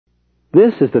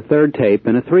This is the third tape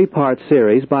in a three-part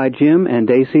series by Jim and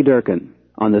Daisy Durkin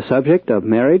on the subject of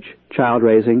marriage, child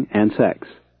raising, and sex.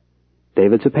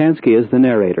 David Sapansky is the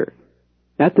narrator.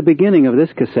 At the beginning of this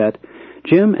cassette,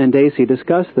 Jim and Daisy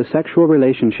discuss the sexual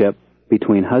relationship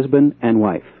between husband and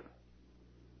wife.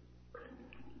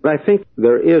 I think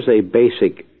there is a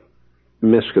basic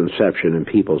misconception in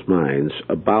people's minds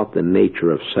about the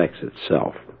nature of sex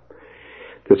itself,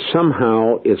 that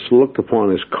somehow it's looked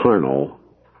upon as carnal,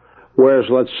 whereas,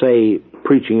 let's say,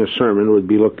 preaching a sermon would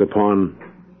be looked upon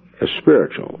as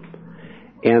spiritual.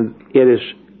 And it is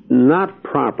not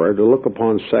proper to look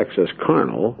upon sex as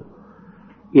carnal.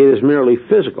 It is merely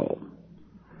physical.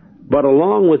 But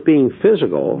along with being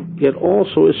physical, it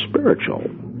also is spiritual,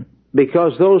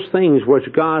 because those things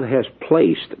which God has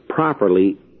placed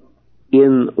properly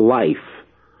in life,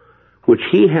 which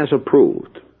He has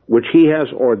approved, which He has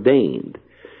ordained,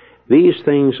 these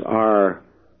things are,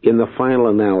 in the final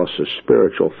analysis,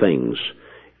 spiritual things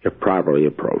if properly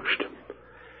approached.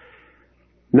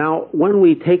 Now, when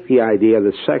we take the idea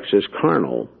that sex is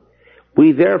carnal,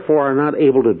 we therefore are not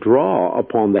able to draw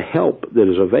upon the help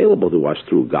that is available to us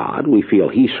through God. We feel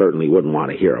He certainly wouldn't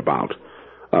want to hear about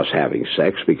us having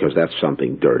sex because that's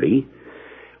something dirty.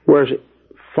 Whereas,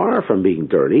 far from being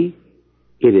dirty,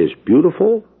 it is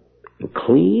beautiful and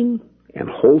clean and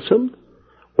wholesome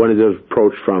when it is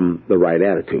approached from the right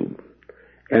attitude.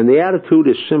 And the attitude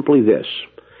is simply this,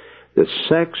 that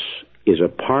sex is a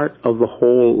part of the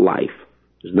whole life.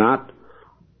 It's not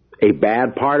a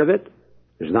bad part of it.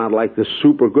 It's not like the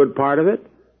super good part of it.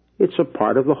 It's a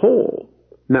part of the whole.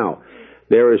 Now,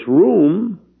 there is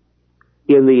room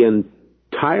in the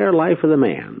entire life of the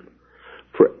man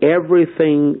for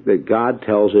everything that God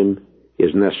tells him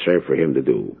is necessary for him to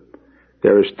do.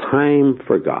 There is time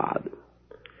for God.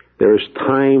 There is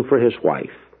time for his wife.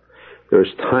 There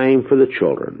is time for the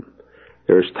children.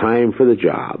 There is time for the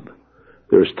job.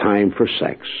 There is time for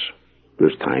sex.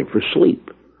 There's time for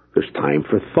sleep. There's time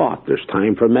for thought. There's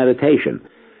time for meditation.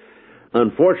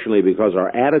 Unfortunately, because our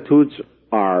attitudes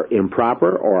are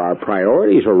improper or our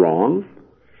priorities are wrong,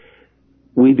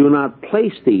 we do not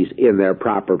place these in their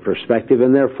proper perspective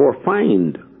and therefore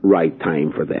find right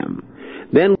time for them.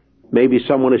 Then maybe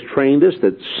someone has trained us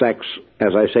that sex,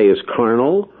 as I say, is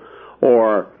carnal,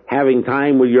 or having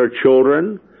time with your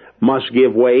children must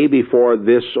give way before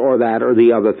this or that or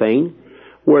the other thing.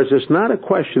 Whereas it's not a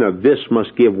question of this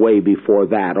must give way before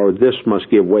that or this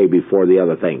must give way before the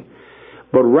other thing,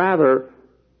 but rather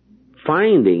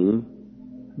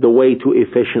finding the way to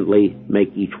efficiently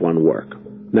make each one work.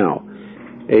 Now,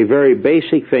 a very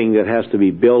basic thing that has to be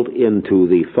built into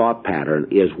the thought pattern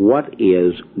is, what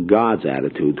is God's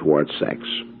attitude towards sex?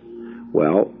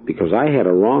 Well, because I had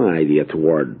a wrong idea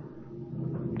toward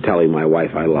telling my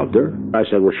wife I loved her, I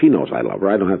said, well, she knows I love her.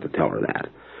 I don't have to tell her that.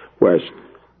 Whereas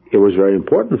it was very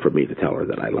important for me to tell her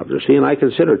that I loved her. See, and I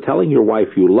consider telling your wife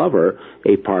you love her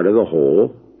a part of the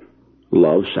whole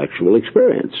love sexual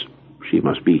experience. She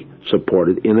must be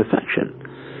supported in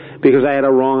affection. Because I had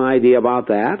a wrong idea about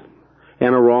that,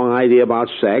 and a wrong idea about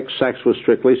sex. Sex was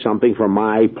strictly something for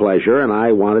my pleasure, and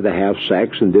I wanted to have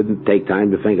sex and didn't take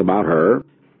time to think about her.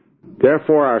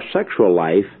 Therefore, our sexual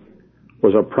life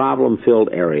was a problem-filled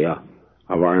area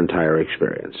of our entire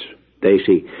experience.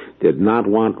 Daisy did not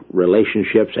want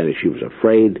relationships, and she was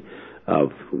afraid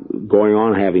of going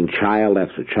on having child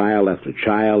after child after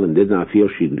child, and did not feel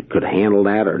she could handle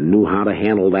that or knew how to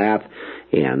handle that,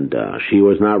 and she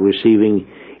was not receiving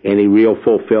any real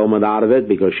fulfillment out of it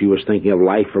because she was thinking of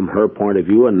life from her point of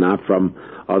view and not from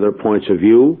other points of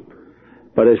view.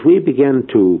 But as we begin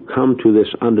to come to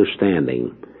this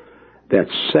understanding that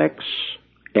sex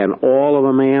and all of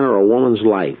a man or a woman's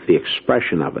life, the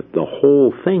expression of it, the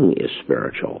whole thing is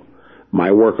spiritual.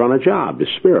 My work on a job is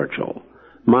spiritual.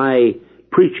 My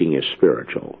preaching is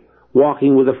spiritual.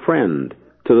 Walking with a friend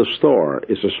to the store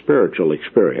is a spiritual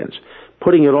experience.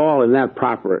 Putting it all in that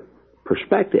proper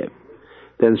perspective,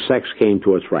 then sex came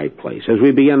to its right place. As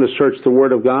we began to search the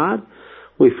Word of God,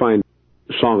 we find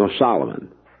Song of Solomon.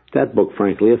 That book,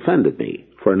 frankly, offended me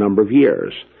for a number of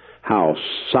years. How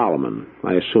Solomon,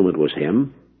 I assume it was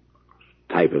him,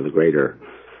 type of the greater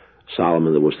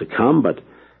Solomon that was to come, but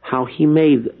how he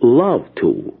made love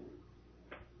to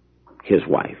his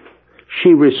wife. She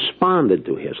responded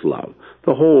to his love.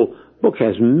 The whole book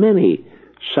has many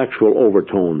sexual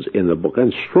overtones in the book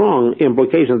and strong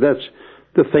implications. That's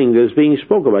the thing that is being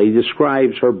spoken about. He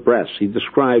describes her breasts, he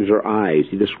describes her eyes,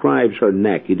 he describes her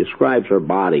neck, he describes her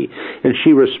body, and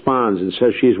she responds and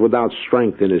says she's without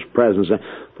strength in his presence.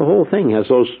 The whole thing has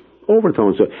those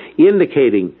overtones,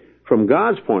 indicating from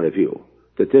God's point of view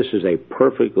that this is a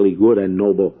perfectly good and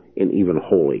noble and even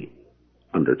holy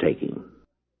undertaking?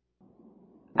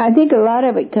 I think a lot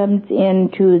of it comes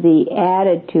into the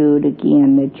attitude,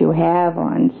 again, that you have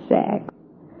on sex.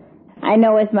 I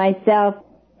know with myself,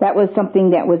 that was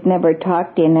something that was never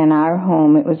talked in our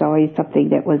home. It was always something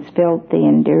that was filthy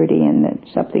and dirty, and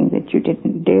that's something that you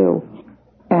didn't do.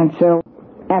 And so,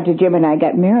 after Jim and I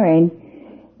got married,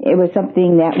 it was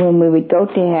something that when we would go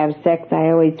to have sex, I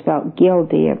always felt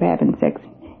guilty of having sex,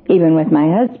 even with my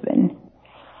husband.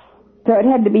 So it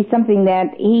had to be something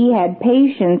that he had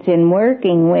patience in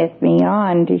working with me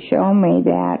on to show me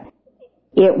that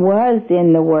it was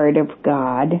in the Word of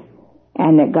God,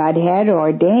 and that God had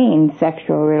ordained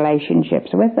sexual relationships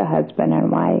with a husband and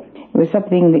wife. It was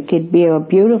something that could be a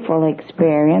beautiful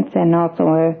experience, and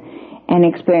also an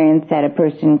experience that a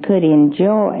person could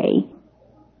enjoy.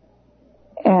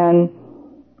 And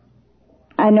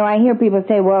I know I hear people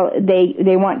say, well,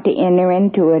 they want to enter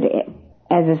into it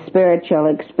as a spiritual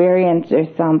experience or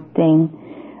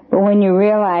something. But when you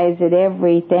realize that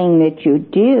everything that you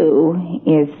do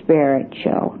is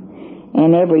spiritual,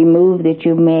 and every move that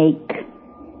you make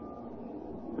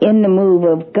in the move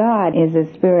of God is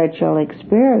a spiritual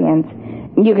experience,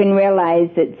 you can realize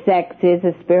that sex is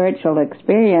a spiritual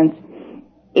experience,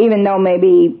 even though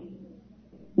maybe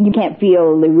you can't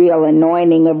feel the real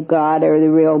anointing of God or the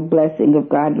real blessing of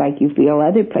God like you feel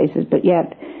other places, but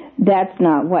yet that's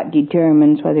not what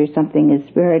determines whether something is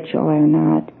spiritual or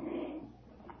not.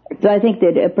 So I think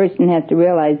that a person has to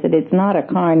realize that it's not a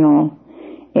carnal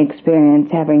experience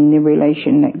having the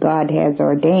relation that God has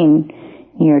ordained.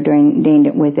 He ordained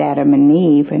it with Adam and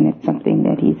Eve, and it's something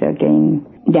that He's ordained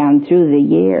down through the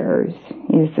years,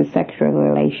 is the sexual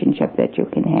relationship that you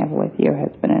can have with your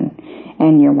husband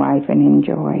and your wife and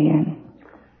enjoy.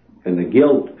 And the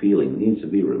guilt feeling needs to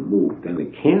be removed, and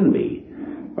it can be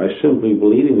by simply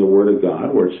believing the Word of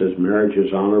God, where it says marriage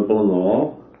is honorable and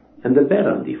all, and the bed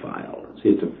undefiled. See,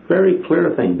 it's a very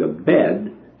clear thing. The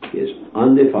bed is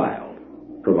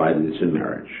undefiled, provided it's in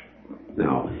marriage.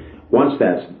 Now, once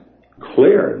that's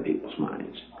clear in people's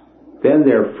minds, then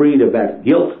they're freed of that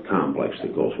guilt complex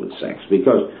that goes with sex,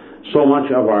 because so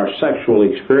much of our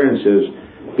sexual experiences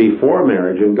before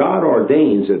marriage, and God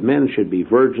ordains that men should be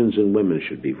virgins and women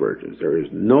should be virgins. There is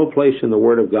no place in the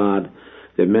Word of God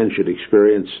that men should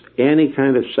experience any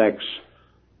kind of sex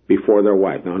before their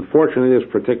wife. Now, unfortunately,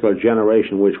 this particular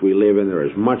generation which we live in, there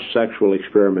is much sexual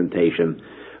experimentation,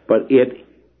 but it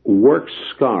works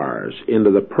scars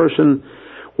into the person,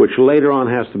 which later on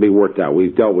has to be worked out.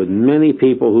 We've dealt with many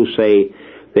people who say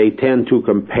they tend to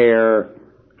compare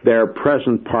their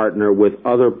present partner with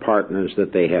other partners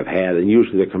that they have had, and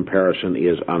usually the comparison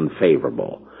is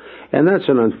unfavorable. And that's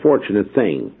an unfortunate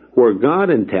thing, where God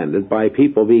intended, by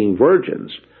people being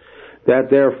virgins, that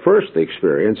their first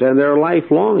experience and their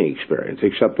lifelong experience,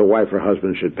 except the wife or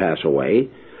husband should pass away,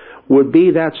 would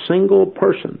be that single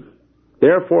person.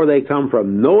 Therefore, they come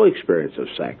from no experience of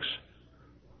sex.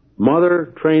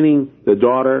 Mother training the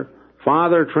daughter,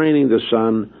 father training the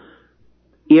son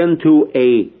into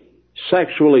a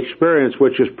sexual experience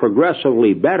which is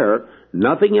progressively better,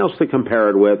 nothing else to compare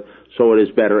it with, so it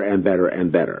is better and better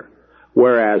and better.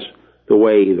 Whereas the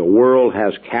way the world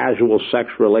has casual sex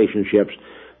relationships,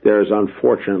 there's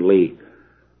unfortunately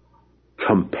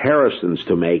comparisons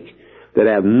to make that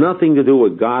have nothing to do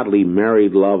with godly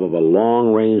married love of a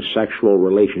long-range sexual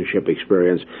relationship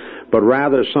experience, but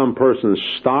rather some person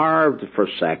starved for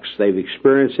sex, they've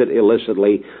experienced it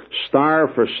illicitly,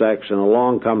 starved for sex, and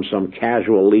along comes some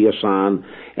casual liaison,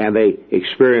 and they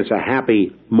experience a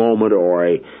happy moment or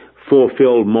a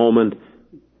fulfilled moment,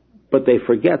 but they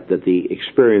forget that the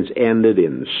experience ended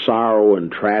in sorrow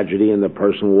and tragedy, and the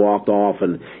person walked off,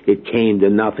 and it came to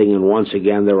nothing, and once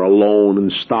again they're alone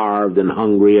and starved and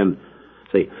hungry. And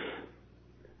see,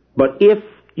 but if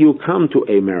you come to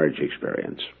a marriage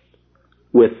experience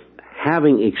with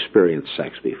having experienced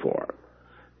sex before,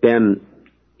 then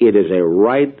it is a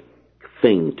right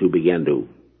thing to begin to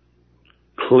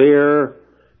clear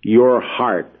your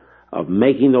heart of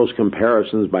making those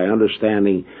comparisons by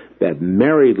understanding that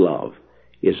married love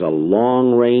is a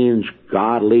long-range,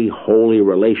 godly, holy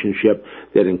relationship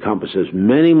that encompasses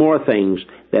many more things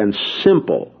than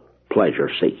simple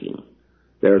pleasure-seeking.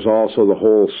 There's also the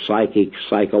whole psychic,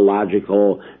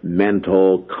 psychological,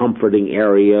 mental, comforting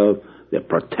area, the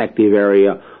protective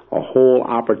area, a whole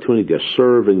opportunity to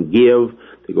serve and give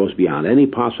that goes beyond any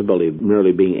possibility of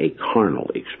merely being a carnal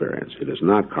experience. It is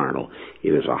not carnal. It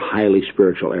is a highly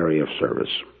spiritual area of service.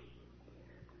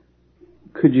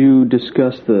 Could you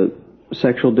discuss the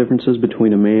sexual differences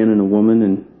between a man and a woman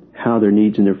and how their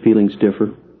needs and their feelings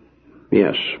differ?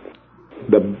 Yes.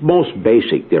 The most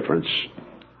basic difference,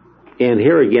 and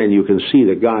here again you can see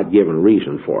the God-given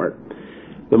reason for it,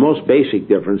 The most basic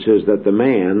difference is that the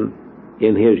man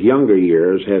in his younger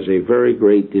years has a very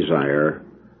great desire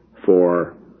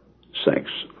for sex,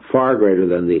 far greater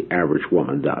than the average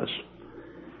woman does.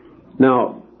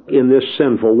 Now, in this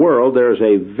sinful world, there is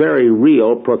a very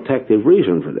real protective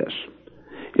reason for this.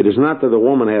 It is not that the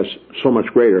woman has so much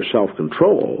greater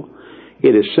self-control.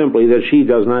 It is simply that she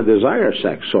does not desire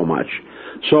sex so much.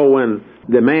 So when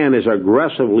the man is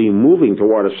aggressively moving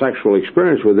toward a sexual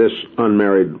experience with this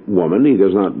unmarried woman, he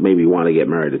does not maybe want to get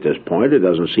married at this point. It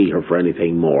doesn't see her for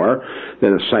anything more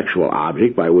than a sexual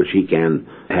object by which he can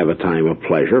have a time of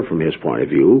pleasure from his point of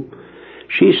view.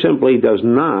 She simply does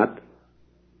not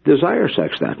desire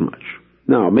sex that much.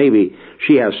 Now, maybe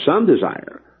she has some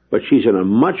desire, but she's in a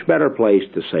much better place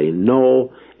to say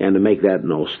no and to make that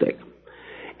no stick.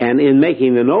 And in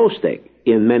making the no stick,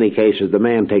 in many cases, the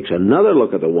man takes another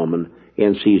look at the woman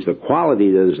and sees the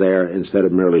quality that is there instead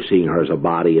of merely seeing her as a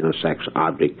body and a sex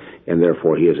object, and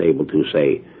therefore he is able to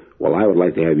say, well, I would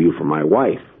like to have you for my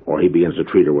wife, or he begins to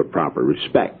treat her with proper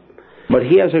respect. But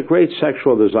he has a great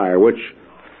sexual desire, which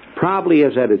probably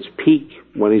is at its peak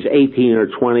when he's 18 or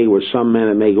 20. With some men,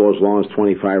 it may go as long as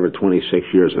 25 or 26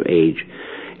 years of age.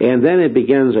 And then it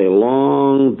begins a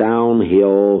long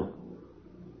downhill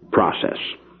process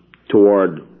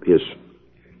toward his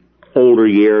older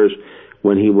years,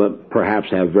 when he would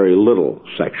perhaps have very little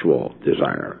sexual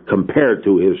desire compared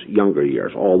to his younger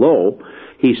years, although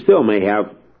he still may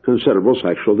have considerable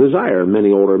sexual desire, and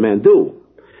many older men do.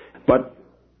 But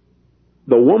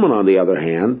the woman, on the other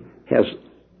hand, has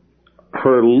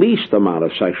her least amount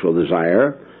of sexual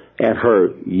desire at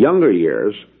her younger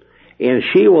years, and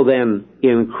she will then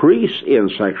increase in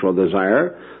sexual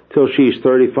desire till she's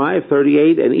 35,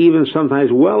 38, and even sometimes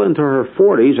well into her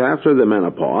 40s after the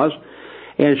menopause.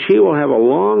 And she will have a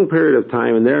long period of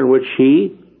time in there in which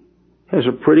she has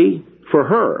a pretty, for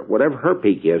her, whatever her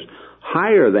peak is,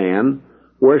 higher than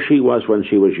where she was when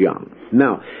she was young.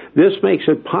 Now, this makes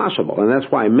it possible, and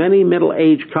that's why many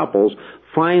middle-aged couples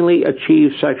finally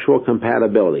achieve sexual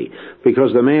compatibility,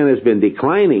 because the man has been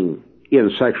declining in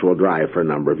sexual drive for a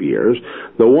number of years.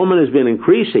 The woman has been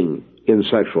increasing in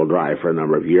sexual drive for a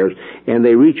number of years, and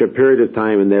they reach a period of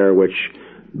time in there which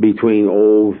between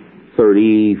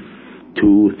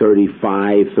 32,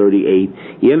 35, 38,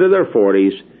 into their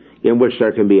 40s, in which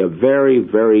there can be a very,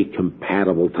 very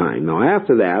compatible time. Now,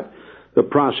 after that, the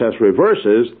process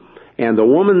reverses, and the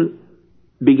woman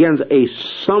begins a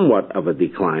somewhat of a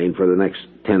decline for the next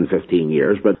 10, 15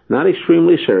 years, but not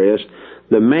extremely serious.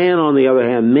 The man, on the other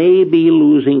hand, may be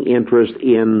losing interest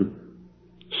in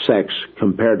sex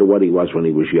compared to what he was when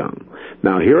he was young.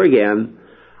 Now, here again,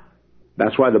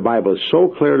 that's why the Bible is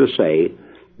so clear to say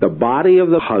the body of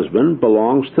the husband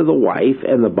belongs to the wife,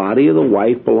 and the body of the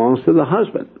wife belongs to the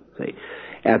husband. See?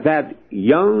 At that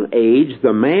young age,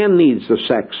 the man needs the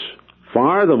sex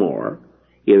far the more.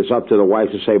 It is up to the wife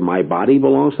to say, my body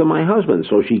belongs to my husband.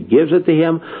 So she gives it to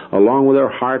him along with her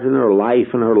heart and her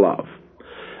life and her love.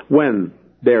 When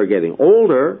they're getting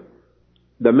older,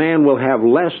 the man will have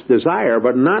less desire,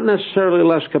 but not necessarily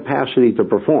less capacity to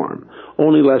perform,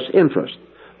 only less interest.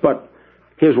 But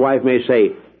his wife may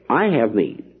say, I have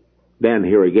need. Then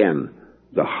here again,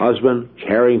 the husband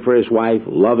caring for his wife,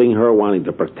 loving her, wanting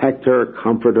to protect her,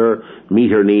 comfort her,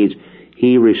 meet her needs,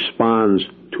 he responds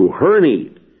to her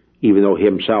need, even though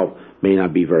himself may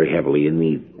not be very heavily in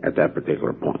need at that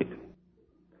particular point.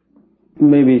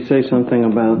 Maybe say something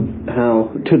about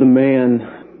how, to the man,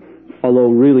 although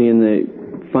really in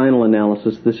the final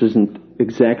analysis this isn't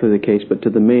exactly the case, but to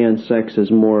the man, sex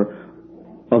is more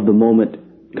of the moment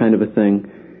kind of a thing.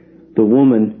 The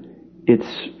woman, it's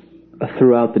a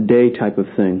throughout the day type of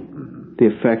thing. The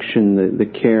affection, the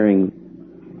caring.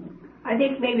 I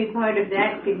think maybe part of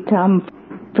that could come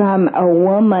from a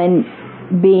woman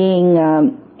being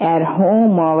at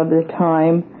home all of the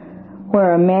time,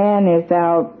 where a man is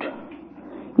out,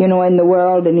 in the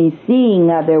world, and he's seeing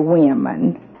other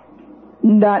women,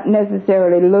 not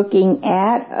necessarily looking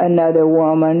at another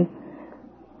woman,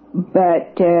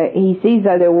 but he sees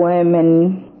other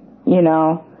women,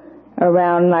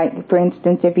 around, like, for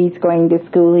instance, if he's going to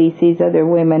school, he sees other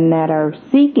women that are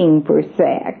seeking for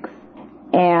sex.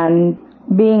 And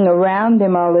being around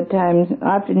them all the time,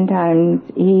 oftentimes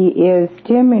he is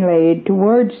stimulated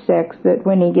towards sex, that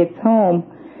when he gets home,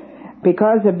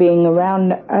 because of being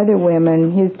around other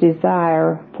women, his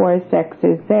desire for sex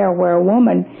is there, where a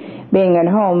woman being at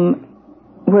home,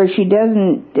 where she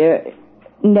doesn't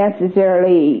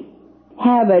necessarily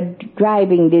have a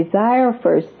driving desire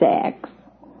for sex,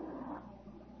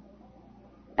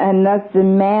 and thus the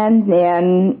man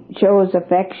then shows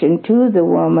affection to the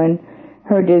woman,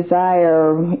 her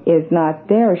desire is not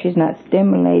there. She's not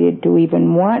stimulated to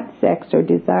even want sex or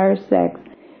desire sex.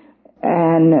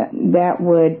 And that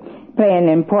would play an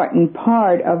important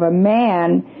part of a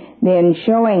man then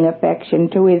showing affection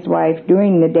to his wife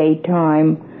during the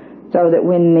daytime, so that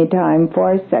when the time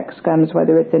for sex comes,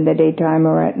 whether it's in the daytime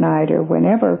or at night or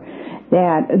whenever,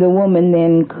 that the woman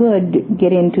then could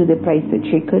get into the place that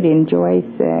she could enjoy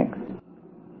sex.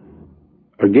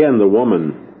 Again, the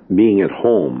woman being at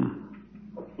home,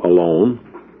 alone,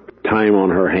 time on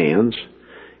her hands,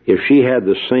 if she had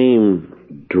the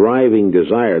same driving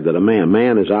desire that a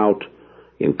man is out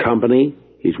in company,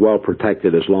 he's well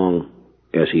protected as long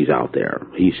as he's out there.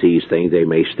 He sees things, they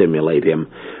may stimulate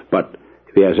him, but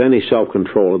if he has any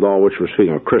self-control at all, which we're speaking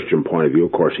from a Christian point of view,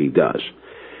 of course he does.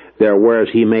 Whereas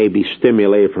he may be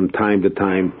stimulated from time to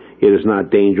time, it is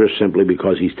not dangerous simply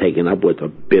because he's taken up with a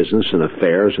business and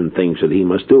affairs and things that he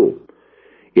must do.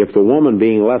 If the woman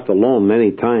being left alone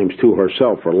many times to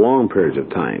herself for long periods of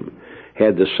time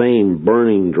had the same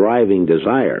burning, driving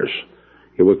desires,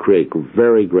 it would create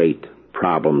very great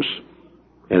problems,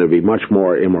 and it would be much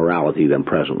more immorality than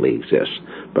presently exists.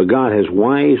 But God has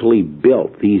wisely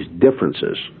built these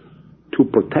differences to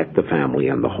protect the family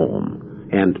and the home,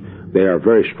 and they are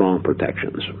very strong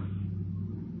protections.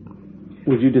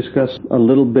 Would you discuss a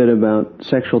little bit about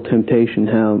sexual temptation,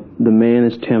 how the man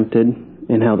is tempted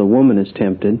and how the woman is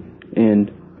tempted,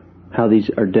 and how these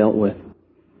are dealt with?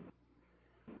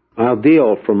 I'll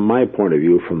deal from my point of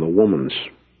view from the woman's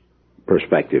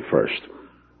perspective first.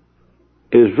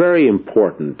 It is very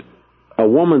important. A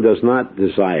woman does not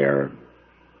desire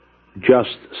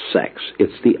just sex.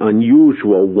 It's the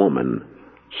unusual woman.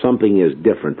 Something is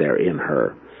different there in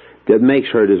her that makes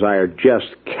her desire just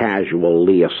casual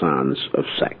liaisons of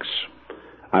sex.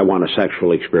 I want a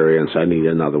sexual experience. I need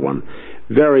another one.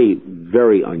 Very,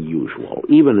 very unusual.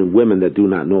 Even in women that do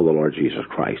not know the Lord Jesus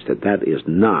Christ, that is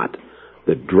not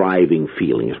the driving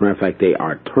feeling. As a matter of fact, they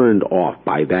are turned off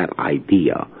by that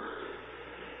idea.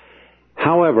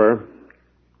 However,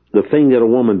 the thing that a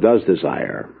woman does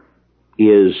desire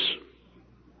is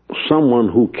someone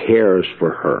who cares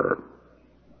for her.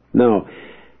 Now,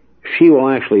 she will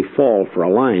actually fall for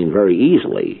a line very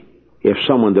easily if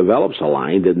someone develops a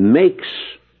line that makes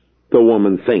the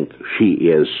woman think she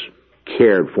is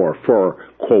cared for,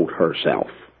 quote, herself.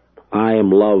 I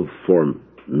am loved for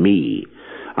me.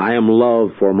 I am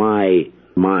loved for my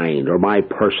mind or my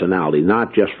personality,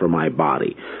 not just for my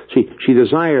body. See, she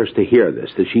desires to hear this,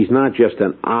 that she's not just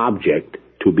an object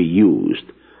to be used,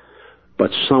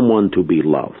 but someone to be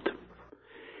loved.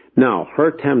 Now,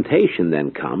 her temptation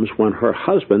then comes when her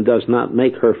husband does not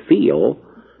make her feel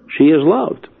she is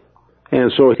loved.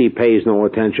 And so he pays no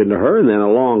attention to her, and then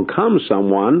along comes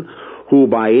someone who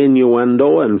by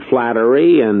innuendo and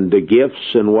flattery and the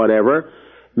gifts and whatever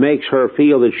makes her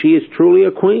feel that she is truly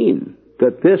a queen,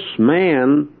 that this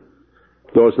man,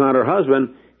 though it's not her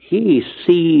husband, he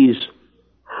sees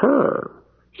her.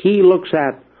 He looks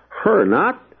at her,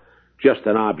 not just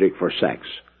an object for sex,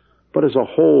 but as a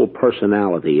whole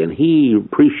personality, and he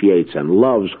appreciates and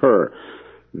loves her.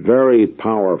 Very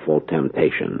powerful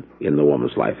temptation in the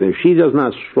woman's life. If she does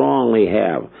not strongly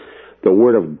have the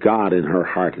Word of God in her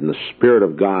heart and the Spirit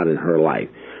of God in her life,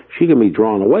 she can be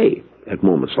drawn away at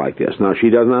moments like this. Now, she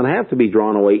does not have to be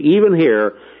drawn away, even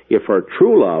here, if her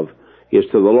true love is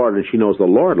to the Lord and she knows the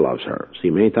Lord loves her. See,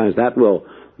 many times that will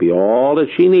be all that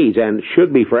she needs, and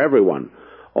should be for everyone,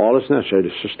 all that's necessary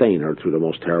to sustain her through the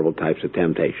most terrible types of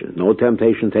temptation. No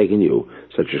temptation taking you,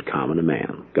 such as common to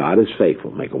man. God is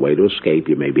faithful. Make a way to escape.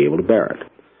 You may be able to bear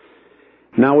it.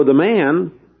 Now, with the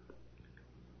man,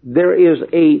 there is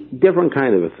a different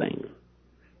kind of a thing.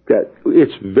 That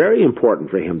it's very important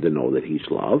for him to know that he's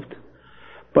loved,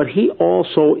 but he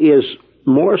also is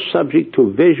more subject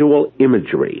to visual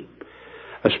imagery,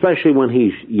 especially when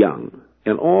he's young.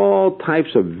 And all types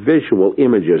of visual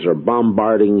images are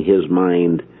bombarding his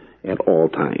mind at all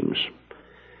times.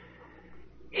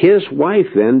 His wife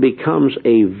then becomes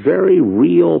a very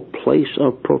real place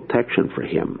of protection for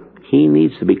him. He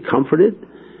needs to be comforted.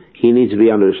 He needs to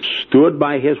be understood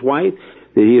by his wife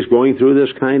that he is going through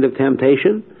this kind of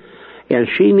temptation. And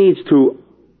she needs to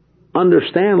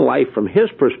understand life from his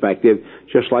perspective,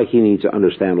 just like he needs to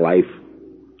understand life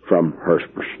from her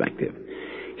perspective.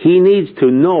 He needs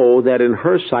to know that in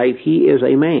her sight he is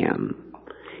a man.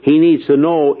 He needs to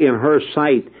know in her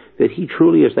sight that he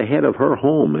truly is the head of her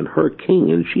home and her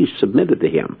king, and she's submitted to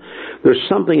him. There's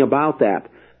something about that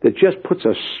just puts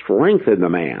a strength in the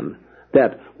man,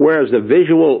 that whereas the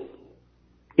visual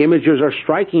images are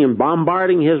striking and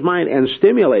bombarding his mind and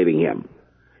stimulating him,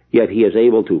 yet he is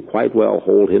able to quite well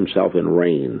hold himself in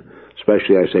rein,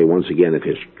 especially, I say once again, if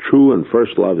his true and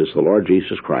first love is the Lord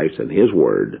Jesus Christ and His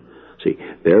Word. See,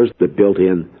 there's the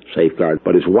built-in safeguard.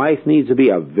 But his wife needs to be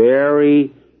a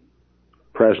very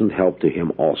present help to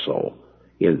him also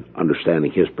in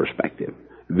understanding his perspective.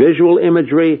 Visual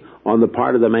imagery on the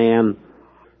part of the man,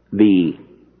 the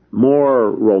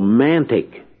more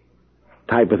romantic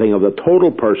type of thing of the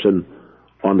total person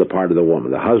on the part of the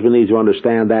woman. The husband needs to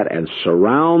understand that and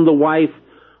surround the wife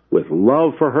with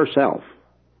love for herself.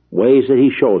 Ways that he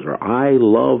shows her, I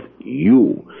love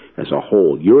you as a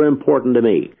whole. You're important to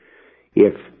me.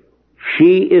 If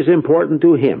she is important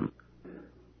to him,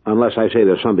 unless I say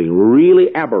there's something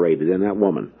really aberrated in that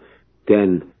woman,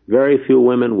 then very few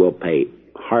women will pay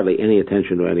hardly any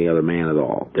attention to any other man at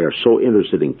all. They're so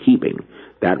interested in keeping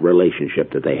that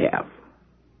relationship that they have.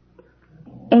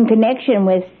 In connection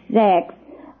with sex,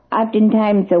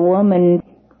 oftentimes a woman,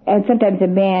 and sometimes a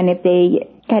man, if they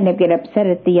kind of get upset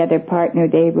at the other partner,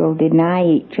 they will deny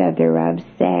each other of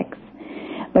sex.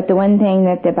 But the one thing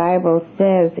that the Bible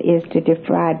says is to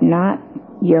defraud not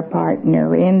your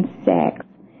partner in sex.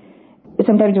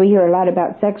 Sometimes we hear a lot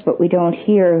about sex, but we don't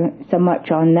hear so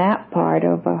much on that part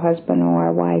of a husband or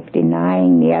a wife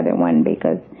denying the other one,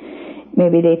 because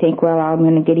maybe they think, well, I'm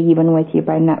going to get even with you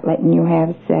by not letting you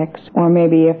have sex. Or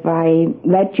maybe if I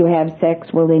let you have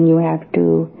sex, well, then you have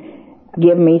to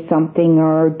give me something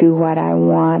or do what I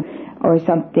want or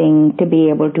something to be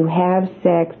able to have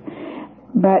sex.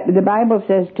 But the Bible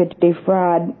says to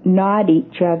defraud not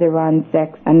each other on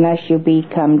sex unless you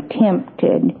become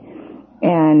tempted.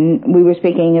 And we were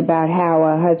speaking about how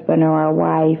a husband or a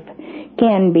wife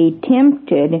can be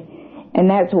tempted, and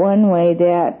that's one way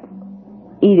that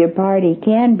either party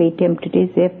can be tempted, is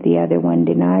if the other one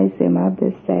denies them of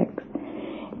the sex.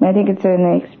 And I think it's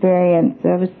an experience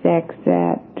of sex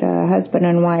that husband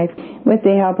and wife, with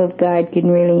the help of God, can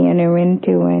really enter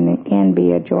into, and it can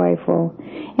be a joyful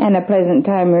and a pleasant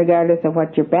time regardless of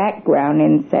what your background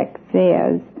in sex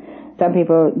is. Some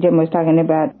people, Jim was talking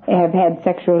about, have had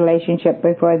sexual relationship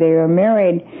before they were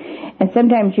married, and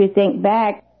sometimes you think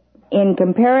back in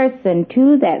comparison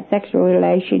to that sexual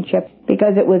relationship,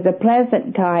 because it was a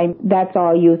pleasant time, that's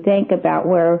all you think about,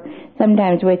 where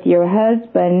sometimes with your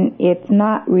husband, it's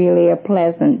not really a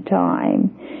pleasant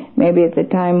time. Maybe it's a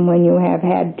time when you have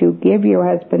had to give your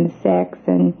husband sex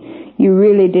and you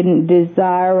really didn't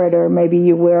desire it, or maybe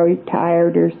you were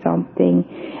tired or something.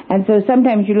 And so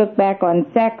sometimes you look back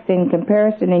on sex in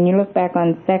comparison, and you look back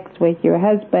on sex with your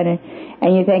husband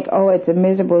and you think, oh, it's a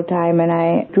miserable time and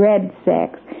I dread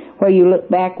sex. Or you look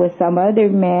back with some other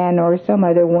man or some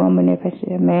other woman, if it's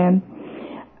a man,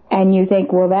 and you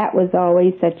think, well, that was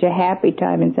always such a happy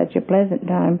time and such a pleasant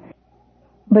time.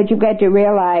 But you've got to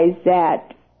realize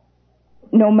that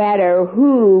no matter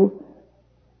who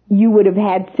you would have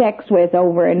had sex with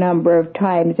over a number of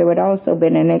times, there would also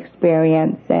been an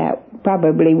experience that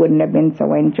probably wouldn't have been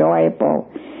so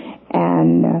enjoyable.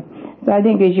 And so I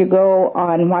think as you go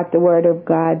on what the Word of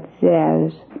God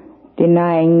says,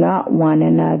 denying not one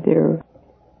another,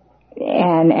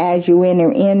 and as you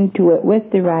enter into it with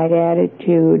the right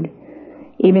attitude,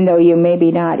 even though you may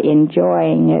be not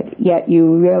enjoying it, yet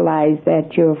you realize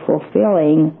that you're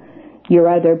fulfilling your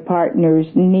other partner's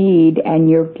need, and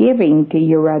you're giving to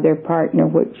your other partner,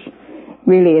 which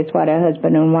really is what a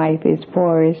husband and wife is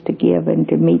for, is to give and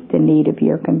to meet the need of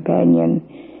your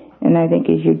companion. And I think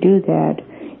as you do that,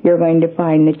 you're going to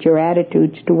find that your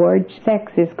attitudes towards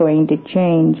sex is going to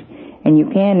change, and you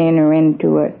can enter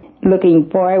into it looking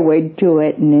forward to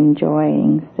it and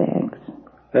enjoying sex.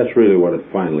 That's really what it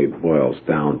finally boils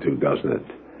down to, doesn't it,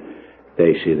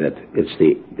 Daisy? That it's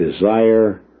the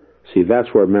desire. See, that's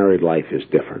where married life is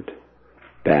different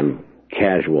than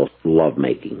casual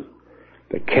lovemaking.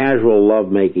 The casual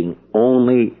lovemaking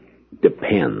only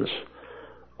depends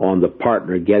on the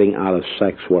partner getting out of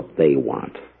sex what they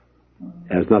want.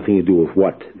 It has nothing to do with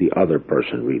what the other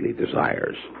person really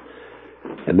desires.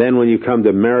 And then when you come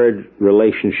to marriage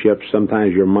relationships,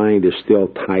 sometimes your mind is still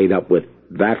tied up with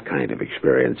that kind of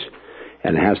experience,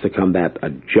 and it has to come that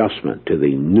adjustment to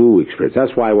the new experience.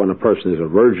 That's why when a person is a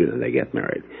virgin and they get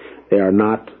married, they are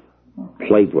not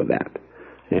plagued with that.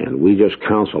 And we just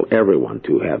counsel everyone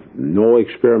to have no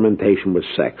experimentation with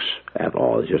sex at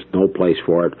all. There's just no place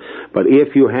for it. But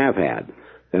if you have had,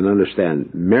 then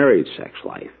understand married sex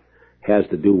life has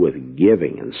to do with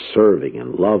giving and serving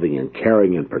and loving and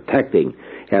caring and protecting,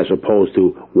 as opposed to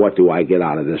what do I get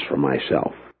out of this for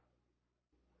myself.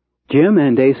 Jim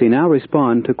and Daisy now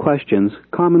respond to questions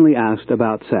commonly asked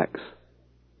about sex.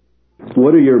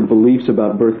 What are your beliefs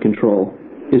about birth control?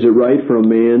 Is it right for a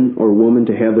man or woman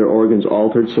to have their organs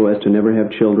altered so as to never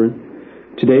have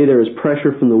children? Today there is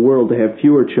pressure from the world to have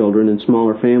fewer children and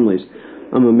smaller families.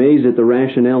 I'm amazed at the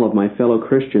rationale of my fellow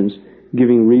Christians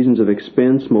giving reasons of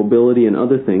expense, mobility, and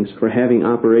other things for having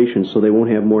operations so they won't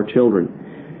have more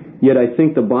children. Yet I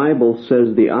think the Bible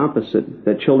says the opposite,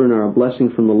 that children are a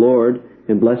blessing from the Lord,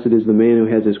 and blessed is the man who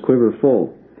has his quiver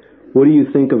full. What do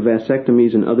you think of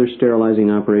vasectomies and other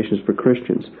sterilizing operations for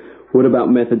Christians? What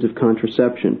about methods of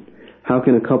contraception? How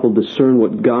can a couple discern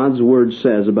what God's Word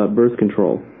says about birth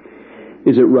control?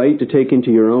 Is it right to take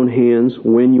into your own hands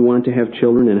when you want to have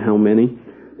children and how many?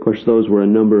 Of course, those were a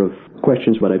number of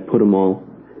questions, but I put them all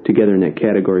together in that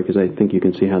category because I think you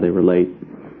can see how they relate.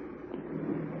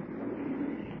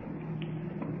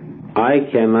 I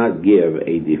cannot give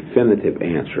a definitive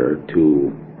answer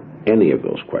to any of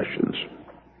those questions.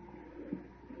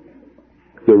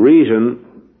 The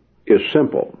reason is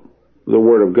simple. The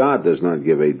Word of God does not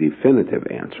give a definitive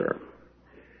answer.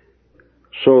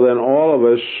 So then all of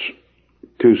us,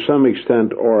 to some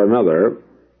extent or another,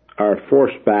 are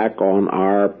forced back on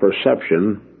our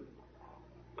perception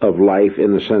of life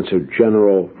in the sense of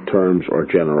general terms or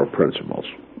general principles.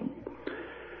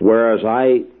 Whereas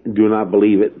I do not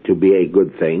believe it to be a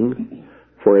good thing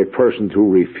for a person to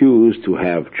refuse to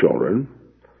have children,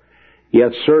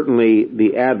 yet certainly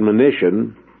the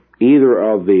admonition, either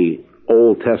of the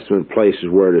Old Testament places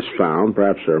where it is found,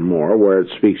 perhaps there are more, where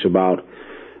it speaks about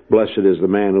blessed is the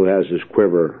man who has his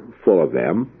quiver full of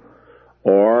them,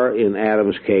 or in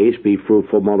Adam's case, be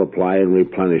fruitful, multiply, and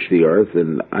replenish the earth.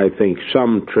 And I think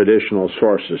some traditional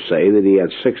sources say that he had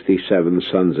 67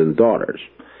 sons and daughters.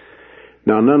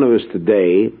 Now, none of us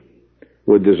today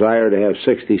would desire to have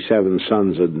 67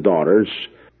 sons and daughters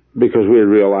because we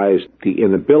realize the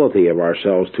inability of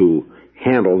ourselves to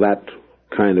handle that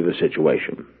kind of a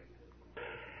situation.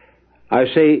 I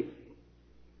say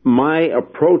my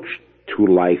approach to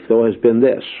life, though, has been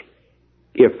this.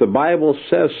 If the Bible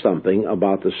says something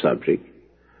about the subject,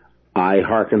 I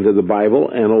hearken to the Bible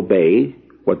and obey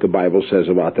what the Bible says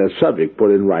about that subject,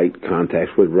 put in right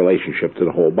context with relationship to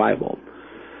the whole Bible.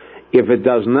 If it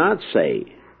does not say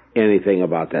anything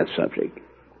about that subject,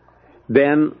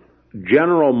 then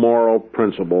general moral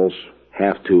principles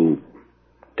have to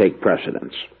take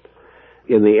precedence.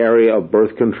 In the area of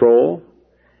birth control,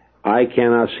 I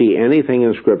cannot see anything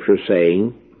in Scripture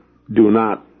saying, do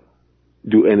not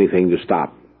do anything to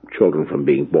stop children from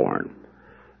being born.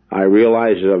 I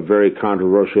realize it's a very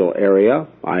controversial area.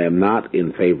 I am not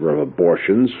in favor of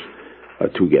abortions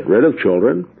to get rid of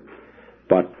children,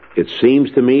 but it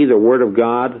seems to me the Word of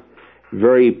God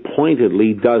very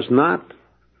pointedly does not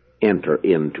enter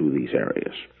into these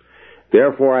areas.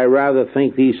 Therefore, I rather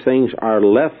think these things are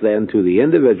left then to the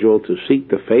individual to seek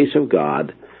the face of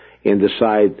God and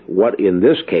decide what in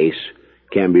this case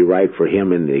can be right for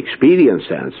him in the expedient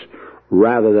sense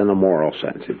rather than a moral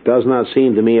sense. It does not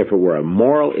seem to me, if it were a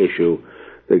moral issue,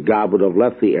 that God would have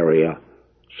left the area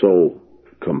so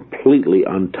completely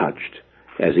untouched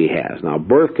as he has. Now,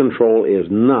 birth control is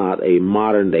not a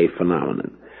modern-day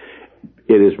phenomenon.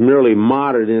 It is merely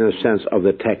modern in the sense of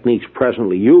the techniques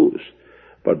presently used,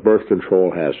 but birth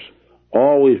control has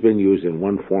always been used in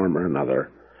one form or another.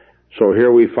 So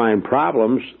here we find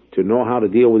problems to know how to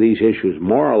deal with these issues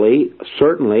morally.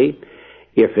 Certainly,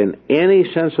 if in any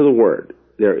sense of the word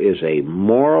there is a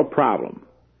moral problem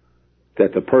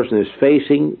that the person is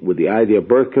facing with the idea of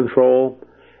birth control,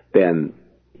 then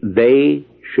they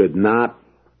should not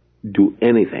do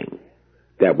anything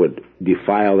that would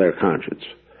defile their conscience.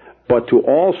 But to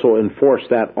also enforce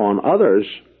that on others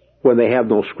when they have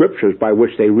no scriptures by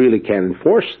which they really can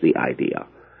enforce the idea,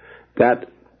 that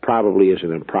probably is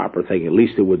an improper thing. At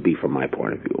least it would be from my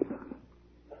point of view.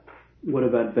 What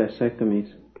about vasectomies?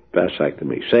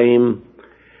 Vasectomy, same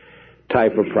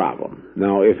type of problem.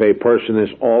 Now, if a person is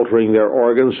altering their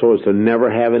organs so as to never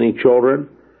have any children,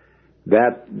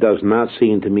 that does not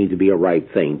seem to me to be a right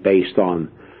thing based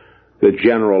on the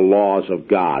general laws of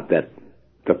God, that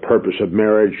the purpose of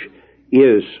marriage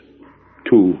is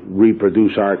to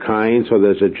reproduce our kind, so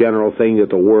there's a general thing that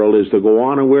the world is to go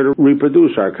on and we're to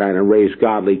reproduce our kind and raise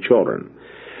godly children.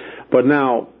 But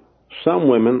now, some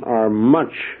women are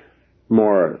much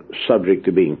more subject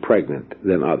to being pregnant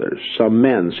than others. Some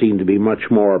men seem to be much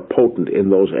more potent in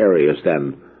those areas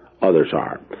than others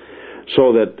are.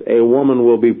 So that a woman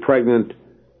will be pregnant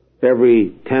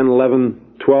every 10,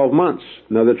 11, 12 months,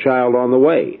 another child on the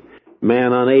way.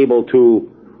 Man unable to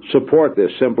support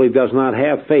this simply does not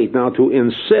have faith. Now, to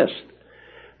insist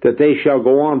that they shall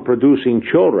go on producing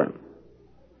children,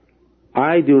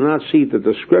 I do not see that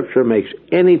the Scripture makes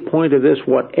any point of this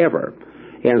whatever.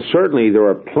 And certainly there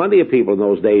were plenty of people in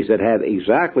those days that had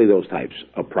exactly those types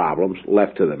of problems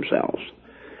left to themselves.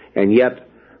 And yet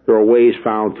there were ways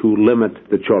found to limit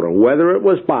the children, whether it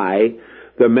was by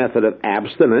the method of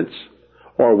abstinence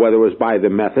or whether it was by the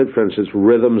method, for instance,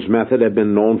 Rhythm's method had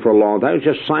been known for a long time. It's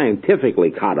just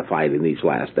scientifically codified in these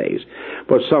last days.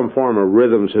 But some form of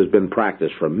Rhythms has been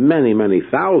practiced for many, many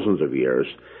thousands of years.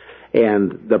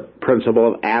 And the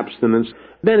principle of abstinence,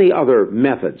 many other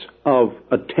methods of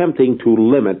attempting to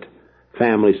limit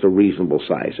families to reasonable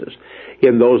sizes.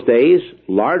 In those days,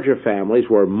 larger families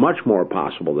were much more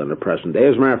possible than the present day.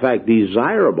 As a matter of fact,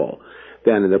 desirable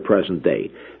than in the present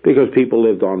day, because people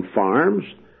lived on farms.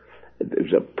 It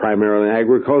was a primarily an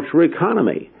agricultural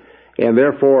economy, and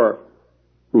therefore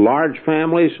large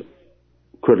families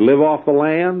could live off the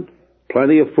land,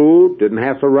 plenty of food, didn't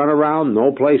have to run around,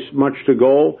 no place much to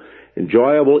go,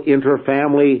 enjoyable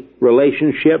inter-family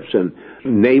relationships and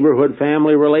neighborhood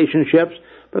family relationships,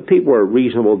 but people were a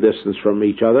reasonable distance from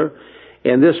each other.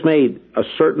 And this made a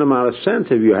certain amount of sense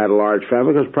if you had a large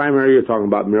family, because primarily you're talking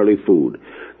about merely food.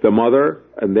 The mother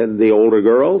and then the older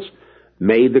girls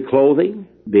made the clothing.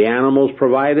 The animals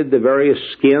provided the various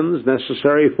skins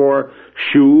necessary for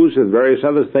shoes and various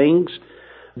other things.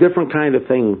 Different kind of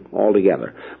thing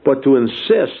altogether. But to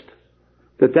insist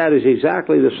that that is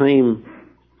exactly the same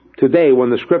today when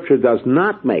the Scripture does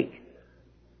not make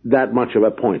that much of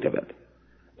a point of it,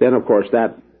 then of course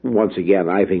that, once again,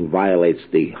 I think violates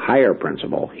the higher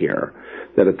principle here,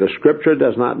 that if the Scripture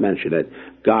does not mention it,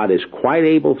 God is quite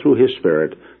able through His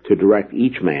Spirit to direct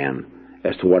each man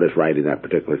as to what is right in that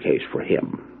particular case for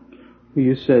him.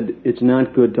 You said it's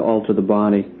not good to alter the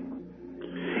body.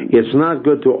 It's not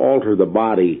good to alter the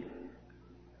body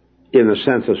in the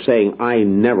sense of saying, I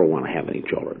never want to have any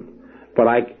children. But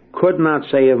I could not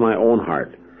say in my own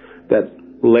heart that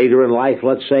later in life,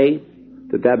 let's say,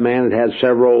 that man had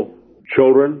several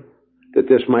children, that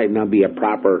this might not be a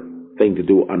proper thing to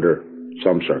do under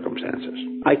some circumstances.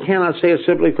 I cannot say it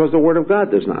simply because the Word of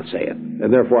God does not say it,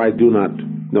 and therefore I do not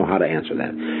know how to answer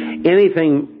that.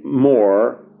 Anything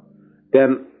more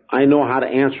than I know how to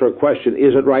answer a question,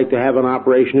 is it right to have an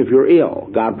operation if you're ill?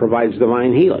 God provides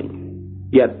divine healing.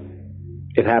 Yet,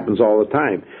 it happens all the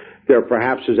time. There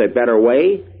perhaps is a better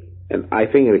way, and I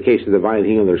think in the case of divine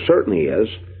healing there certainly is,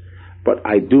 but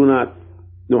I do not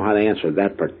know how to answer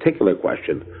that particular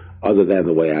question other than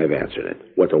the way I've answered it.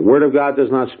 What the Word of God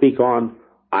does not speak on,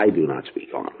 I do not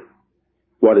speak on.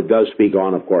 What it does speak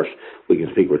on, of course, we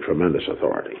can speak with tremendous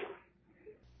authority.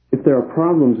 If there are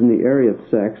problems in the area of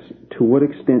sex, to what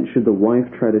extent should the wife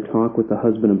try to talk with the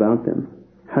husband about them?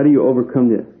 How do you overcome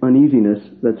the uneasiness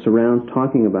that surrounds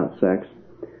talking about sex?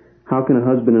 How can a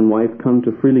husband and wife come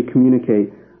to freely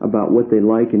communicate about what they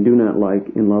like and do not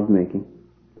like in lovemaking?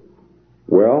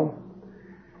 Well,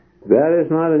 that is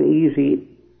not an easy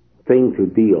thing to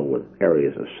deal with,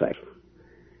 areas of sex.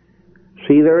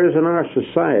 See, there is in our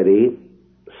society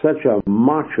such a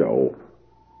macho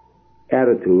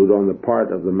attitude on the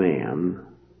part of the man.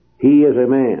 He is a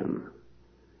man.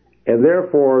 And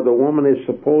therefore, the woman is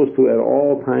supposed to at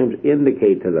all times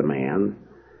indicate to the man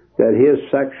that his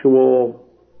sexual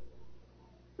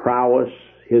prowess,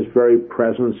 his very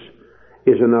presence,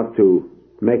 is enough to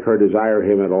make her desire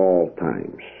him at all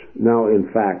times. Now, in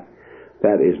fact,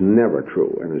 that is never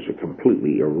true and is a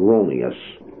completely erroneous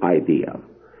idea.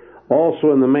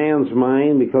 Also in the man's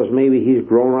mind, because maybe he's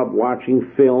grown up watching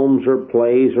films or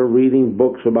plays or reading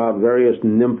books about various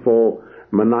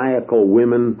nymphomaniacal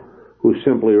women who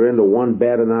simply are into one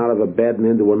bed and out of a bed and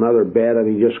into another bed,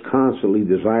 and he's just constantly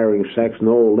desiring sex,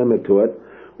 no limit to it,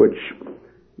 which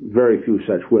very few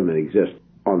such women exist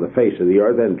on the face of the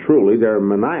earth, and truly they're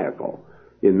maniacal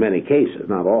in many cases,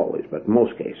 not always, but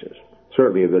most cases.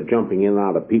 Certainly if they're jumping in and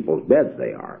out of people's beds,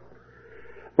 they are.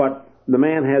 But the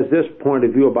man has this point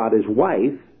of view about his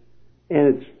wife,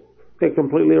 and it's a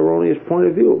completely erroneous point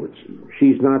of view.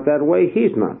 She's not that way,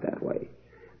 he's not that way.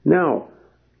 Now,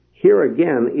 here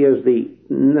again is the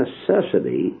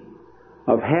necessity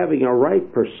of having a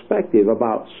right perspective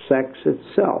about sex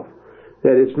itself.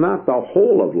 That it's not the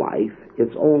whole of life,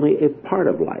 it's only a part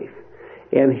of life.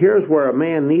 And here's where a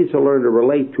man needs to learn to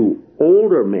relate to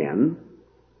older men.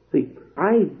 See,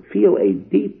 I feel a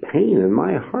deep pain in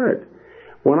my heart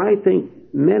when I think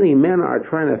many men are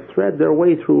trying to thread their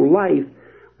way through life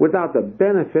without the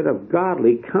benefit of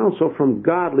godly counsel from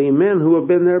godly men who have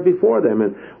been there before them.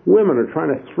 And women are trying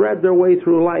to thread their way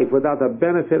through life without the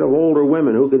benefit of older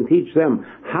women who can teach them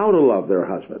how to love their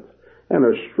husbands, and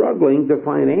are struggling to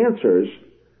find answers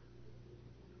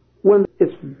when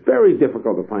it's very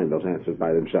difficult to find those answers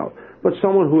by themselves. But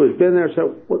someone who has been there said,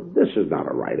 well, this is not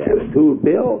a right attitude,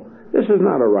 Bill. This is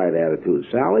not a right attitude,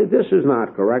 Sally. This is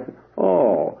not correct.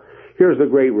 Oh, here's the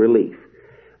great relief.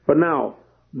 But now,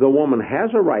 the woman has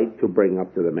a right to bring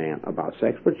up to the man about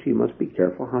sex, but she must be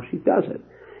careful how she does it.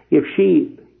 If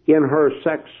she, in her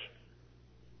sex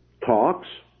talks,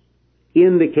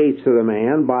 indicates to the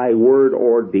man by word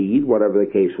or deed, whatever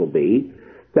the case will be,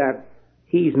 that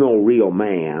he's no real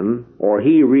man, or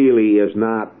he really is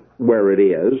not where it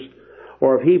is,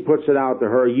 or if he puts it out to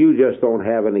her, you just don't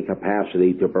have any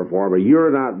capacity to perform, or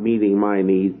you're not meeting my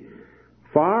need,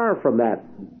 far from that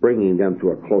bringing them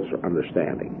to a closer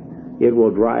understanding. It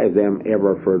will drive them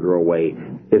ever further away.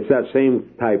 It's that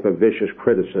same type of vicious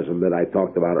criticism that I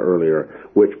talked about earlier,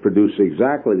 which produces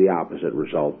exactly the opposite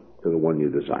result to the one you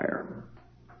desire.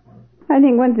 I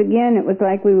think once again it was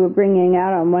like we were bringing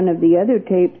out on one of the other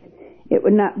tapes, it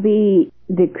would not be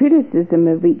the criticism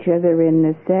of each other in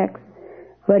the sex,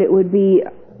 but it would be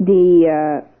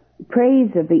the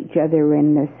praise of each other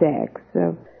in the sex.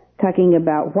 So talking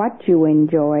about what you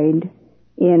enjoyed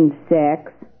in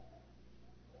sex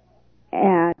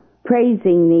and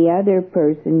praising the other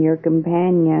person, your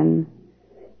companion,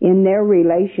 in their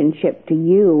relationship to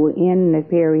you in the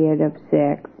period of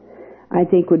sex, I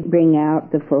think would bring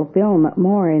out the fulfillment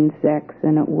more in sex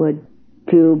than it would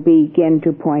to begin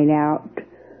to point out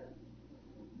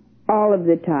all of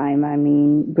the time,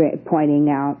 pointing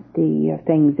out the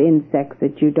things in sex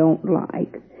that you don't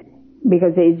like.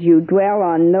 Because as you dwell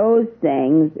on those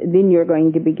things, then you're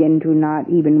going to begin to not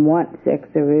even want sex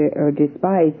or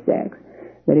despise sex.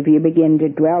 But if you begin to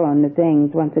dwell on the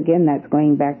things, once again, that's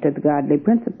going back to the godly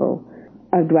principle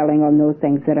of dwelling on those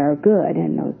things that are good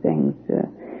and those things,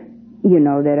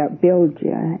 that upbuild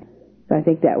you. So I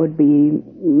think that would be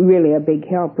really a big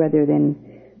help rather than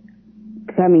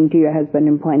coming to your husband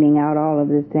and pointing out all of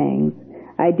the things.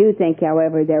 I do think,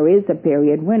 however, there is a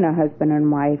period when a husband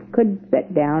and wife could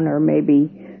sit down or maybe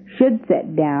should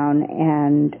sit down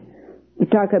and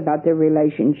talk about their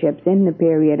relationships in the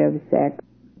period of sex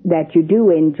that you do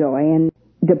enjoy and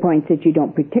the points that you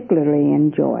don't particularly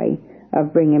enjoy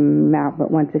of bringing them out.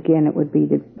 But once again, it would be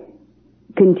the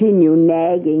continue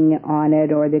nagging on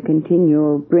it or the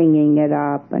continual bringing it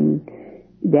up, and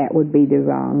that would be the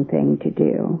wrong thing to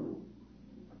do.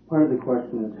 Part of the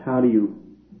question is, how do you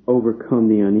overcome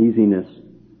the uneasiness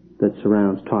that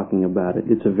surrounds talking about it?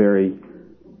 It's a very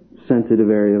sensitive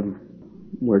area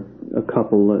where a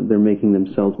couple, they're making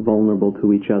themselves vulnerable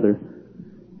to each other,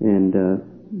 and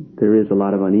there is a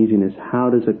lot of uneasiness. How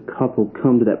does a couple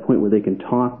come to that point where they can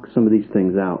talk some of these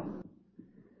things out?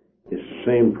 It's the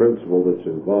same principle that's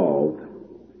involved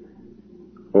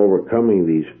overcoming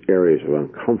these areas of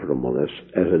uncomfortableness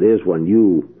as it is when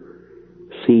you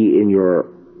see in your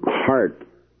heart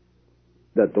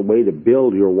that the way to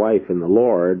build your wife in the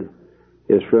Lord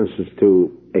is, for instance,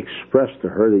 to express to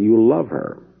her that you love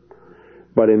her.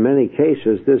 But in many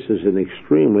cases, this is an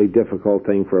extremely difficult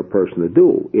thing for a person to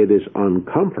do. It is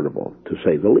uncomfortable, to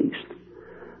say the least.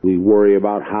 We worry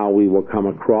about how we will come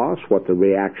across, what the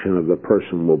reaction of the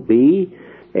person will be,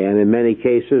 and in many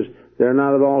cases, they're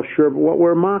not at all sure what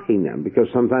we're mocking them, because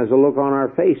sometimes the look on our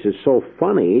face is so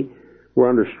funny, we're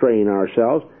under strain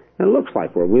ourselves, and it looks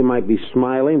like we might be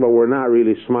smiling, but we're not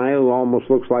really smiling. It almost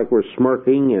looks like we're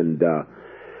smirking, and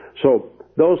so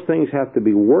those things have to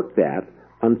be worked at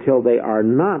until they are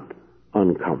not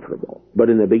uncomfortable. But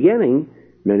in the beginning,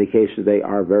 many cases they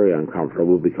are very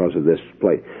uncomfortable because of this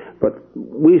place. But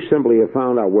we simply have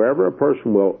found out wherever a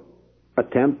person will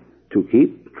attempt to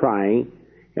keep trying,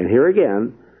 and here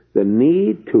again, the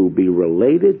need to be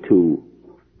related to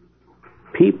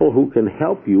people who can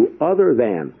help you other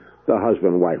than the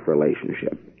husband-wife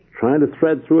relationship. Trying to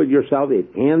thread through it yourself,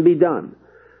 it can be done,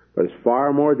 but it's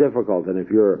far more difficult than if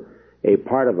you're a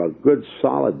part of a good,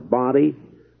 solid body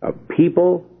of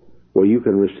people where you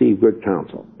can receive good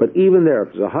counsel. But even there, if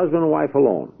it's a husband and wife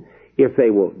alone, if they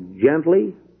will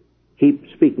gently keep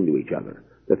speaking to each other,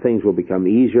 the things will become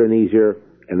easier and easier,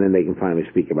 and then they can finally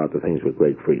speak about the things with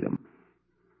great freedom.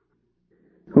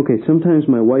 Okay, sometimes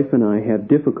my wife and I have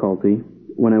difficulty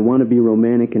when I want to be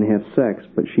romantic and have sex,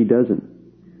 but she doesn't.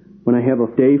 When I have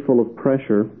a day full of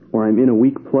pressure or I'm in a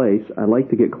weak place, I like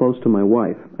to get close to my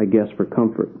wife, I guess for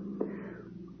comfort.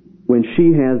 When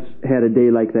she has had a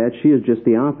day like that, she is just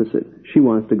the opposite. She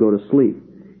wants to go to sleep.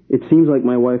 It seems like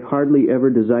my wife hardly ever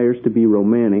desires to be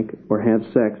romantic or have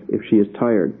sex if she is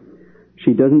tired.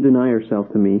 She doesn't deny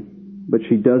herself to me, but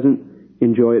she doesn't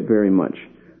enjoy it very much.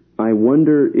 I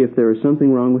wonder if there is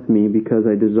something wrong with me because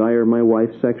I desire my wife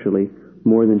sexually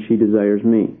more than she desires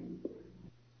me.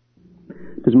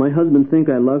 Does my husband think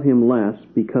I love him less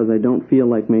because I don't feel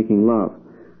like making love?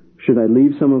 Should I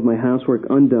leave some of my housework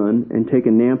undone and take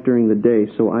a nap during the day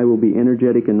so I will be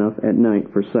energetic enough at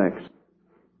night for sex?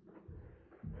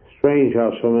 Strange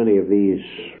how so many of these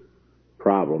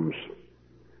problems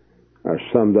are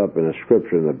summed up in a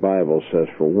scripture in the Bible. Says,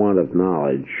 for want of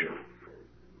knowledge,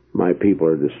 my people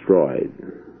are destroyed.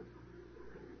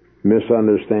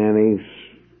 Misunderstandings,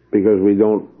 because we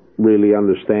don't really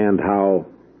understand how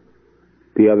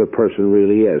the other person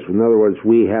really is. In other words,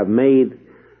 we have made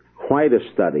quite a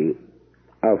study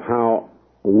of how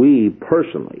we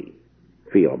personally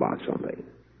feel about something.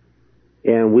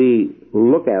 And we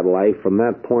look at life from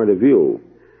that point of view.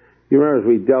 You remember,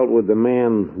 as we dealt with the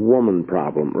man-woman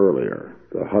problem earlier,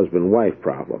 the husband-wife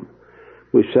problem,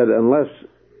 we said unless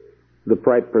the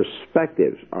right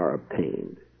perspectives are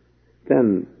obtained,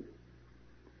 then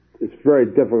it's very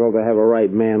difficult to have a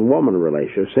right man-woman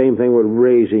relationship. Same thing with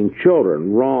raising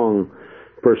children. Wrong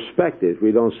perspectives.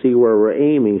 We don't see where we're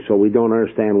aiming, so we don't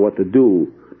understand what to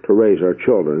do to raise our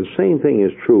children. The same thing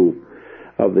is true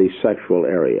of the sexual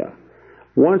area.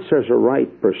 Once there's a right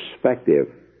perspective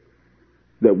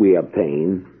that we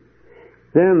obtain,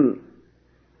 then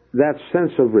that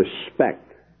sense of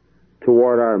respect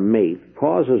toward our mate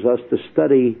causes us to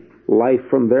study life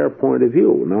from their point of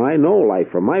view. Now, I know life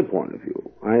from my point of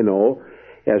view. I know,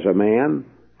 as a man,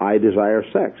 I desire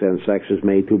sex, and sex is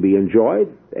made to be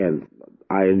enjoyed, and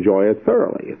I enjoy it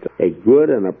thoroughly. It's a good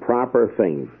and a proper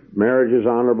thing. Marriage is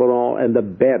honorable and all, and the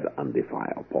bed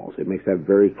undefiled, Paul says. It makes that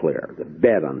very clear. The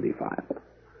bed undefiled.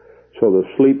 So the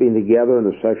sleeping together and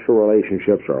the sexual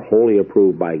relationships are wholly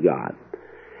approved by God.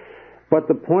 But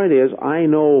the point is, I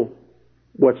know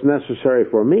what's necessary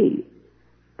for me,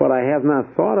 but I have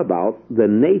not thought about the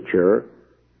nature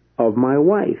of my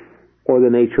wife or the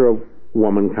nature of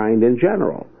womankind in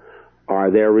general. Are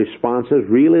their responses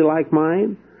really like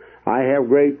mine? I have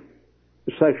great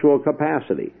sexual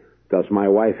capacity. Does my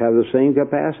wife have the same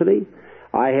capacity?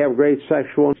 I have great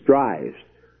sexual drives.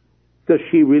 Does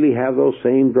she really have those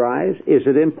same drives? Is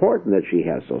it important that she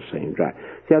has those same drives?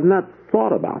 See, I've not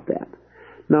thought about that.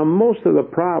 Now, most of the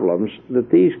problems that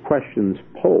these questions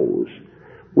pose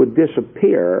would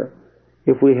disappear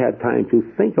if we had time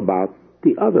to think about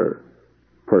the other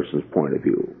person's point of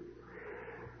view.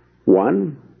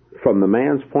 One, from the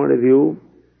man's point of view,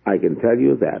 I can tell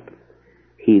you that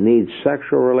he needs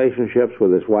sexual relationships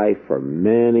with his wife for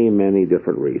many, many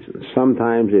different reasons.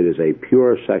 Sometimes it is a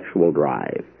pure sexual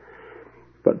drive,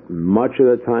 but much of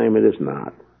the time it is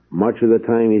not. Much of the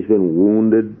time he's been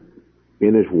wounded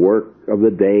in his work of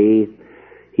the day.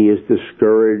 He is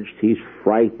discouraged, he's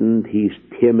frightened, he's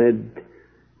timid,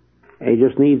 and he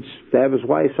just needs to have his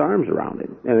wife's arms around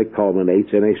him. And it culminates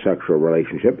in a sexual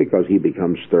relationship because he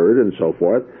becomes stirred and so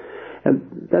forth.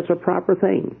 And that's a proper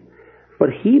thing. But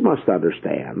he must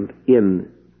understand, in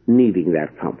needing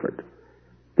that comfort,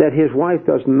 that his wife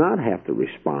does not have to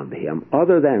respond to him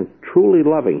other than truly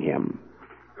loving him,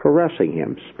 caressing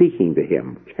him, speaking to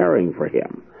him, caring for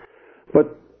him.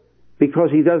 But because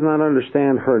he does not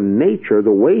understand her nature,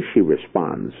 the way she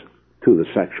responds to the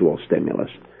sexual stimulus,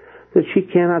 that she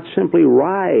cannot simply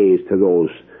rise to those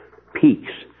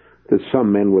peaks that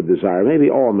some men would desire, maybe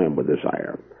all men would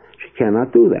desire. She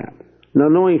cannot do that. Now,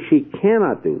 knowing she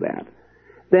cannot do that,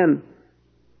 then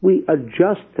we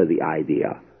adjust to the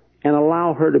idea and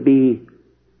allow her to be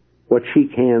what she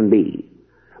can be.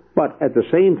 But at the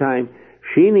same time,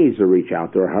 she needs to reach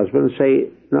out to her husband and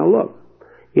say, now look,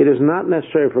 it is not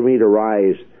necessary for me to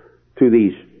rise to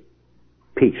these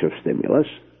peaks of stimulus,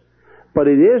 but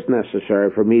it is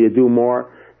necessary for me to do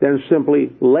more than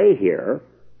simply lay here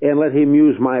and let him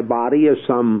use my body as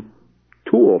some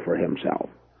tool for himself.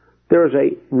 There is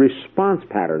a response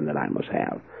pattern that I must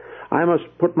have. I must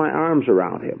put my arms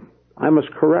around him. I must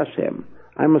caress him.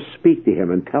 I must speak to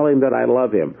him and tell him that I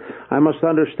love him. I must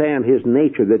understand his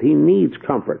nature, that he needs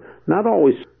comfort. Not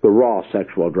always the raw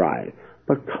sexual drive,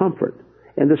 but comfort.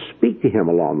 And to speak to him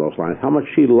along those lines, how much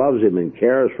she loves him and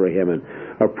cares for him and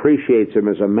appreciates him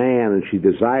as a man, and she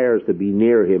desires to be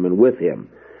near him and with him.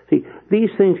 See, these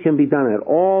things can be done at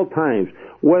all times,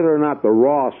 whether or not the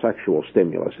raw sexual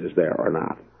stimulus is there or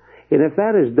not. And if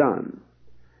that is done,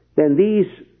 then these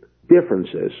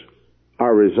differences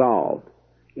are resolved,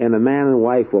 and the man and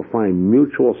wife will find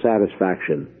mutual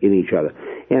satisfaction in each other.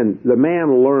 And the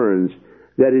man learns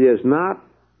that it is not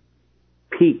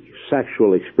peak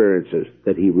sexual experiences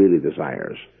that he really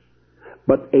desires,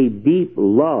 but a deep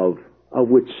love of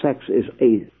which sex is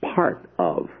a part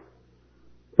of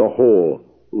the whole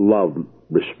love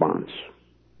response.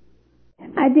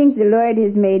 I think the Lord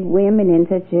has made women in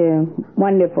such a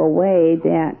wonderful way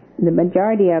that the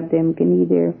majority of them can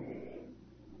either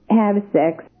have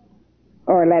sex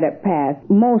or let it pass.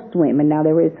 Most women, now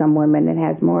there is some women that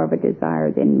has more of a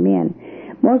desire than men.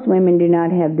 Most women do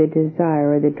not have the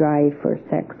desire or the drive for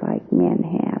sex like men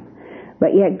have.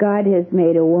 But yet God has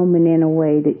made a woman in a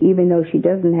way that even though she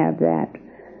doesn't have that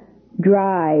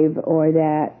drive or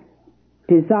that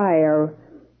desire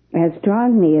as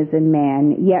strongly as a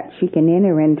man, yet she can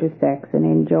enter into sex and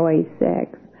enjoy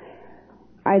sex.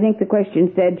 I think the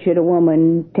question said, should a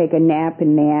woman take a nap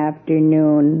in the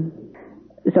afternoon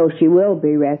so she will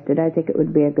be rested? I think it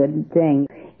would be a good thing.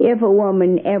 If a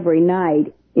woman every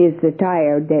night is so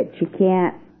tired that she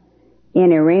can't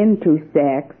enter into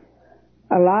sex,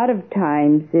 a lot of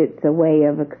times it's a way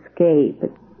of escape,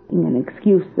 an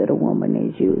excuse that a woman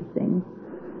is using.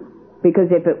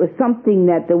 Because if it was something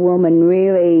that the woman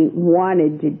really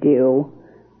wanted to do,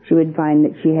 she would find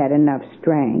that she had enough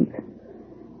strength.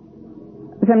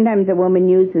 Sometimes a woman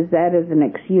uses that as an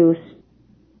excuse,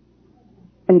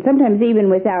 and sometimes even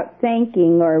without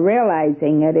thinking or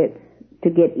realizing it, it's to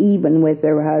get even with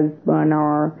her husband,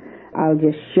 or I'll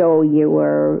just show you,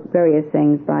 or various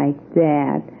things like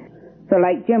that. So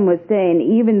like Jim was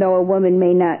saying, even though a woman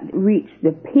may not reach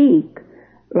the peak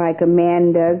like a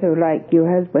man does or like your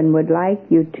husband would like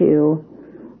you to,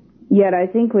 yet I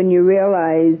think when you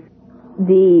realize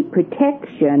the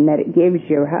protection that it gives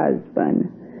your husband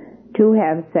to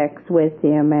have sex with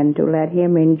him and to let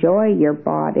him enjoy your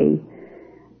body,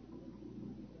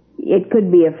 it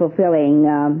could be a fulfilling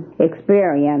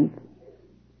experience.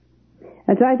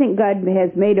 And so I think God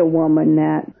has made a woman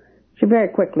that she very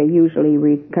quickly usually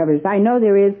recovers. I know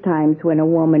there is times when a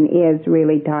woman is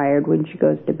really tired when she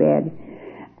goes to bed,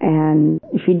 and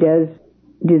she does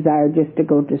desire just to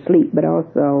go to sleep, but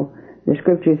also the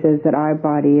scripture says that our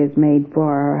body is made for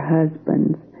our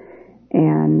husbands.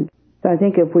 And so I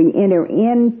think if we enter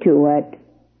into it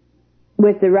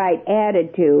with the right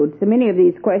attitude, so many of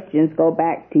these questions go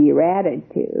back to your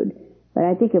attitude, but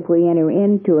I think if we enter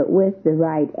into it with the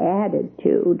right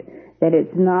attitude, that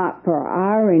it's not for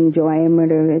our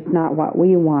enjoyment or it's not what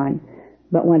we want,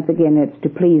 but once again it's to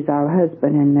please our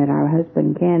husband, and that our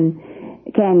husband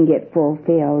can get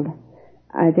fulfilled,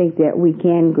 I think that we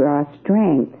can draw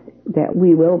strength, that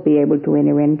we will be able to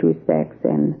enter into sex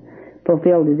and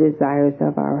fulfill the desires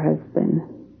of our husband.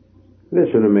 This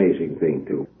is an amazing thing,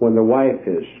 too. When the wife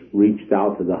has reached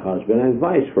out to the husband, and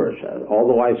vice versa,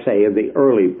 although I say in the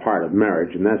early part of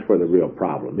marriage, and that's where the real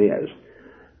problem is,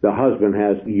 the husband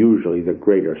has usually the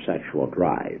greater sexual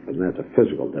drive, and that's a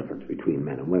physical difference between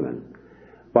men and women.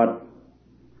 But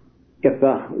if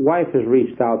the wife has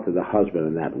reached out to the husband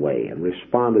in that way and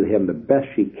responded to him the best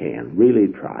she can, really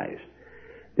tries,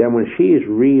 then when she is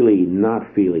really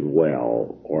not feeling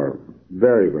well or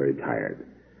very, very tired,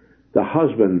 the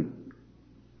husband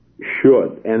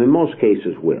should, and in most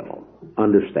cases will,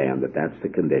 understand that that's the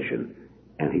condition,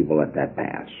 and he will let that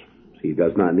pass. So he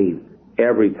does not need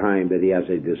every time that he has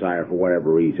a desire for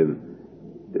whatever reason,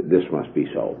 this must be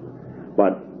so.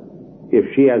 But if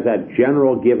she has that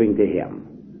general giving to him,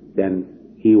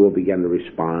 then he will begin to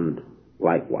respond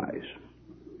likewise.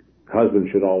 Husband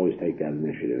should always take that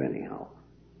initiative anyhow.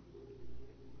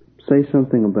 Say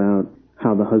something about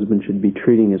how the husband should be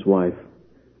treating his wife,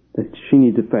 that she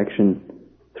needs affection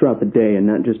throughout the day and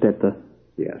not just at the...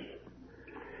 Yes.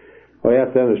 Well, you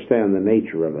have to understand the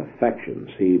nature of affection.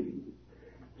 See,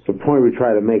 it's the point we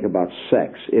try to make about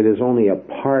sex. It is only a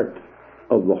part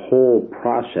of the whole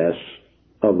process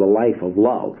of the life of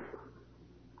love.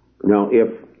 Now, if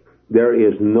there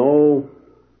is no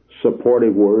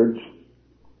supportive words,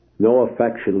 no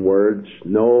affection words,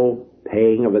 no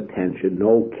paying of attention,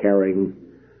 no caring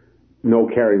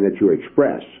that you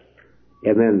express,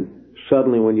 and then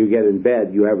suddenly when you get in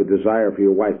bed you have a desire for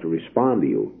your wife to respond to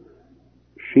you,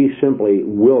 she simply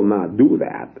will not do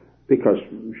that because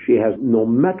she has no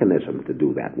mechanism to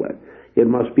do that with. It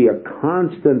must be a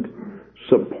constant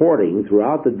supporting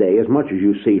throughout the day, as much as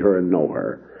you see her and know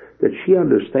her, that she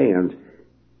understands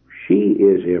she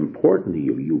is important to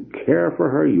you. You care for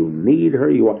her, you need her,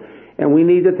 and we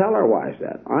need to tell our wives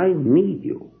that. I need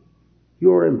you.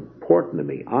 You're important to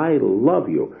me. I love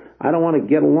you. I don't want to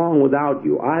get along without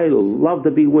you. I love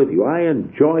to be with you. I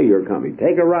enjoy your company.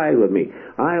 Take a ride with me.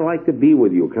 I like to be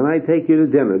with you. Can I take you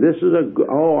to dinner?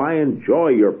 I enjoy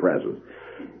your presence.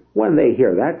 When they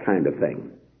hear that kind of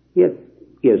thing, it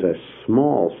is a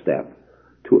small step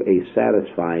to a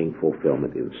satisfying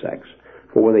fulfillment in sex.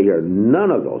 For when they hear none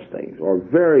of those things, or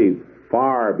very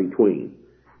far between,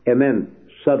 and then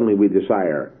suddenly we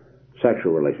desire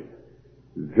sexual relations,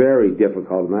 very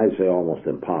difficult, and I'd say almost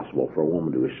impossible for a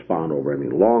woman to respond over any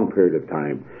long period of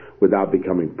time without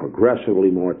becoming progressively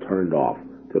more turned off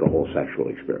to the whole sexual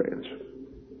experience.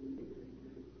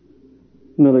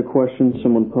 Another question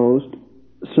someone posed.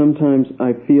 Sometimes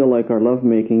I feel like our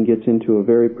lovemaking gets into a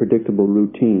very predictable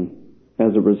routine.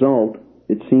 As a result,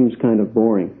 it seems kind of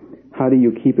boring. How do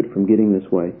you keep it from getting this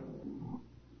way?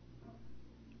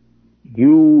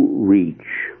 You reach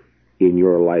in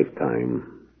your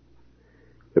lifetime,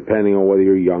 depending on whether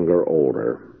you're younger or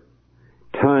older,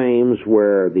 times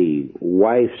where the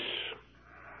wife's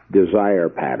desire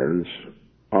patterns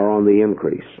are on the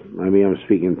increase. I mean, I'm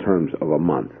speaking in terms of a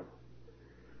month.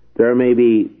 There may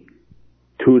be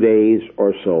 2 days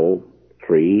or so,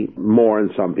 3, more in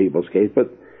some people's case,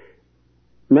 but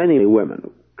many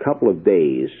women, a couple of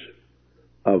days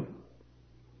of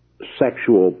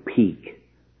sexual peak,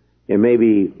 and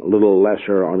maybe a little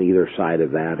lesser on either side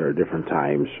of that or different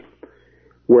times,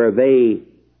 where they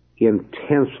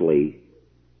intensely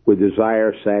would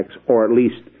desire sex or at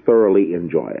least thoroughly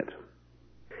enjoy it.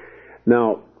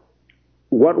 Now,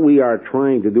 what we are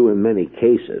trying to do in many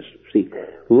cases, see,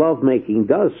 lovemaking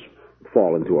does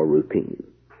fall into a routine,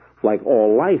 like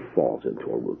all life falls into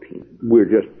a routine. We're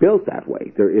just built that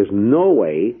way. There is no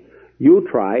way you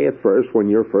try at first, when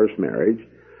you're first married,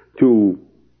 to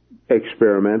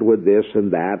experiment with this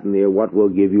and that and what will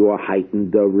give you a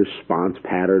heightened response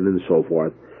pattern and so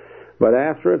forth. But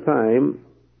after a time,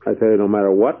 I tell you, no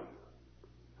matter what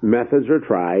methods are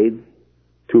tried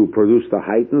to produce the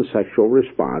heightened sexual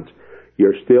response,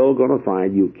 you're still going to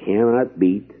find you cannot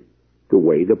beat the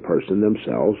way the person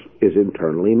themselves is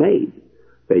internally made.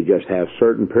 They just have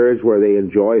certain periods where they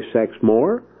enjoy sex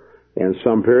more, and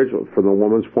some periods from the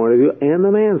woman's point of view and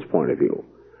the man's point of view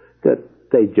that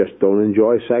they just don't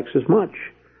enjoy sex as much.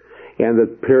 And the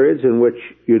periods in which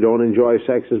you don't enjoy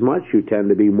sex as much, you tend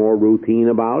to be more routine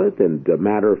about it and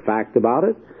matter of fact about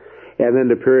it. And then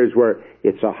the periods where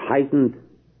it's a heightened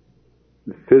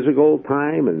physical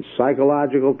time and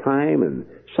psychological time and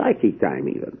psychic time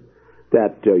even,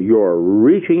 that you're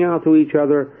reaching out to each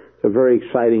other. It's a very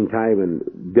exciting time,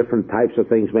 and different types of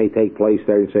things may take place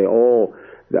there. And say, oh,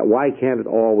 why can't it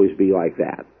always be like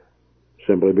that?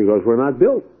 Simply because we're not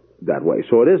built that way.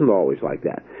 So it isn't always like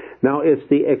that. Now, it's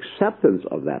the acceptance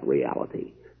of that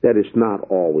reality that it's not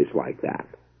always like that,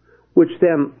 which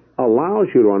then allows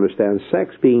you to understand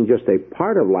sex being just a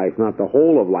part of life, not the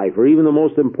whole of life, or even the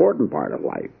most important part of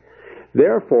life.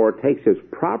 Therefore, it takes its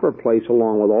proper place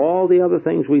along with all the other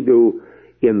things we do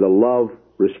in the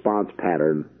love-response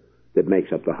pattern that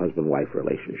makes up the husband-wife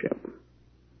relationship.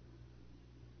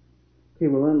 Okay,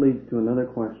 well, that leads to another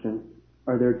question.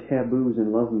 Are there taboos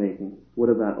in lovemaking? What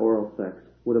about oral sex?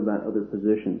 What about other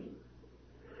positions?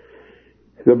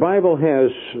 The Bible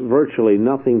has virtually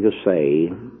nothing to say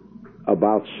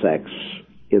about sex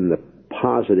in the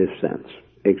positive sense,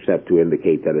 except to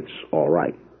indicate that it's all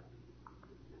right.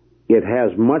 It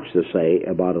has much to say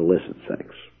about illicit sex.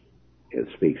 It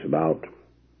speaks about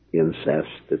incest.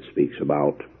 It speaks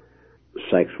about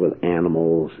sex with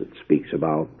animals. It speaks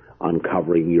about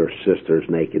uncovering your sister's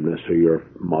nakedness or your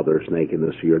mother's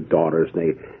nakedness or your daughter's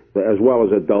nakedness, as well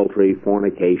as adultery,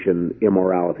 fornication,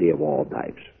 immorality of all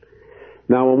types.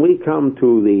 Now, when we come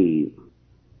to the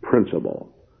principle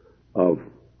of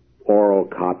oral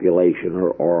copulation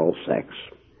or oral sex,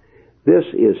 this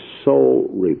is so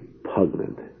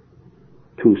repugnant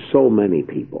to so many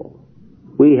people.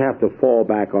 We have to fall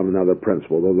back on another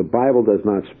principle. Though the Bible does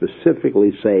not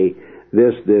specifically say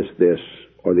this,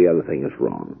 or the other thing is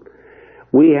wrong,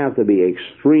 we have to be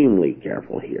extremely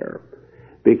careful here,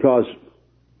 because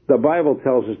the Bible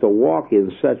tells us to walk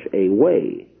in such a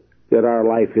way that our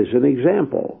life is an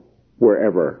example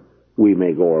wherever we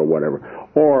may go or whatever,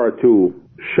 or to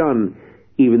shun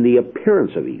even the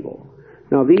appearance of evil.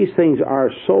 Now, these things are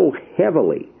so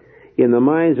heavily in the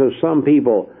minds of some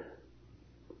people,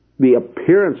 the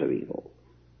appearance of evil,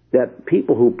 that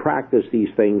people who practice these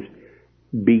things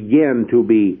begin to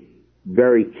be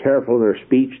very careful in their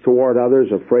speech toward others,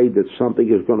 afraid that something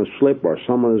is going to slip or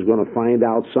someone is going to find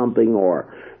out something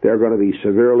or they're going to be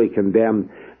severely condemned,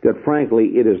 that frankly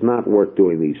it is not worth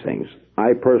doing these things.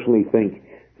 I personally think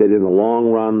that in the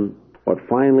long run, what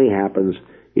finally happens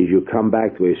is you come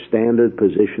back to a standard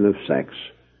position of sex.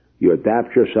 You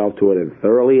adapt yourself to it and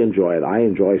thoroughly enjoy it. I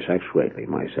enjoy sex greatly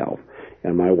myself,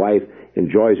 and my wife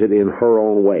enjoys it in her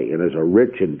own way, and there's a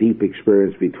rich and deep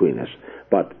experience between us.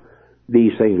 But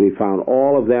these things, we found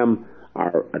all of them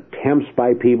are attempts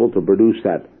by people to produce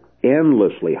that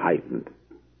endlessly heightened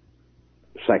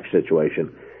sex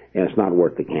situation, and it's not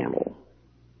worth the candle.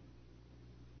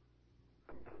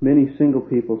 Many single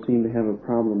people seem to have a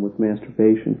problem with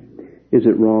masturbation. Is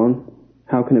it wrong?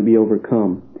 How can it be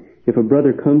overcome? If a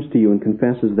brother comes to you and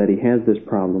confesses that he has this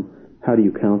problem, how do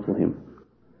you counsel him?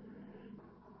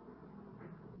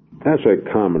 That's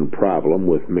a common problem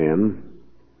with men,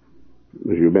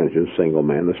 as you mentioned, single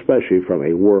men, especially from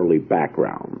a worldly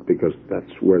background, because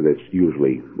that's where that's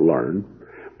usually learned.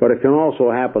 But it can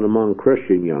also happen among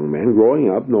Christian young men growing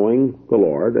up knowing the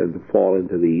Lord and to fall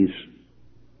into these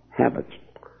habits.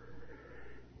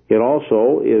 It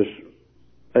also is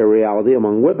a reality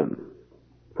among women.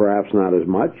 Perhaps not as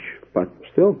much, but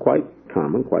still quite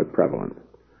common, quite prevalent.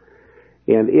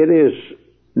 And it is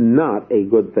not a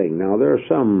good thing. Now, there are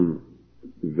some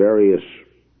various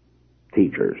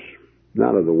teachers,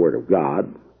 not of the Word of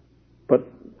God, but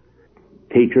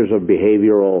teachers of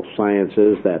behavioral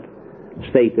sciences that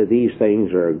state that these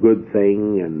things are a good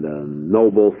thing and a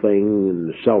noble thing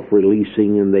and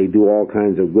self-releasing, and they do all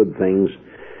kinds of good things.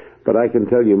 But I can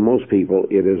tell you, most people,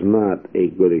 it is not a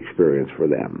good experience for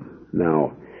them.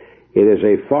 Now, it is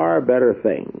a far better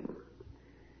thing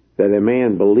that a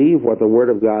man believe what the Word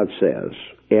of God says,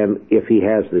 and if he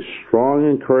has the strong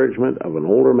encouragement of an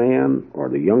older man, or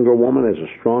the younger woman has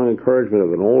a strong encouragement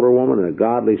of an older woman in a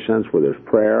godly sense where there's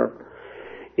prayer,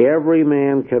 every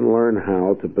man can learn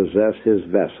how to possess his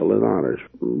vessel in honors,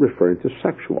 referring to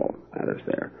sexual matters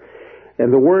there.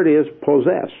 And the word is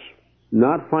possess,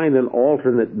 not find an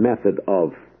alternate method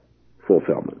of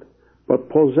fulfillment, but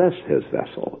possess his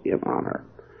vessel in honor.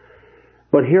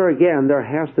 But here again, there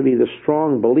has to be the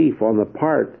strong belief on the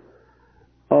part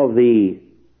of the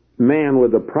man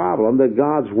with the problem that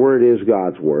God's Word is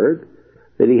God's Word,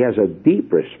 that he has a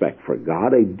deep respect for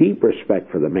God, a deep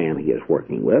respect for the man he is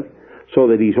working with, so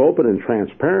that he's open and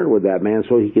transparent with that man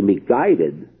so he can be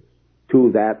guided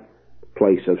to that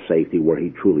place of safety where he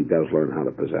truly does learn how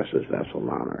to possess his vessel in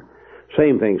honor.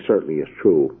 Same thing certainly is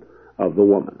true of the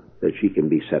woman, that she can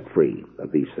be set free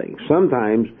of these things.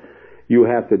 Sometimes you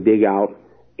have to dig out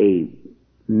a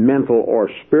mental or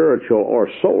spiritual or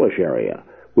soulish area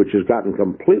which has gotten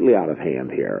completely out of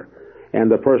hand here.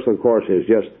 And the person, of course, is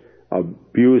just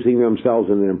abusing themselves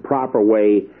in an improper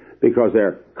way because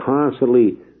they're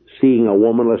constantly seeing a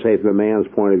woman. Let's say from the man's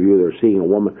point of view, they're seeing a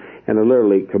woman and they're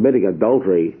literally committing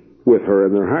adultery with her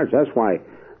in their hearts. That's why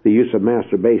the use of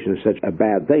masturbation is such a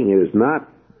bad thing. It is not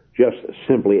just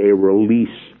simply a release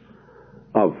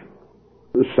of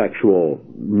sexual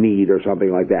need or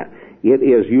something like that. It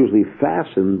is usually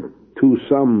fastened to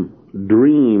some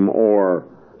dream or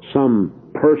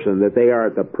some person that they are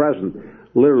at the present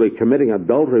literally committing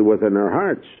adultery with in their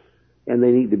hearts, and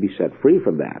they need to be set free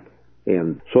from that.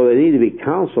 And so they need to be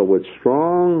counseled with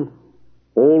strong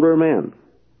older men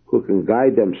who can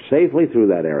guide them safely through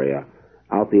that area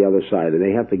out the other side, and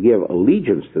they have to give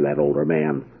allegiance to that older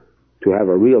man to have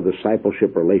a real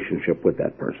discipleship relationship with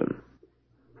that person.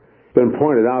 It's been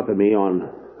pointed out to me on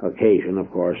occasion,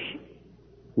 of course,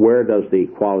 where does the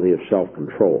quality of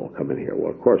self-control come in here?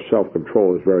 Well, of course,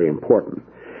 self-control is very important.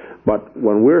 But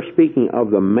when we're speaking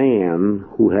of the man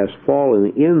who has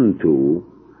fallen into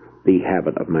the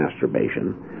habit of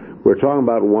masturbation, we're talking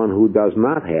about one who does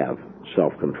not have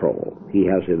self-control. He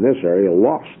has, in this area,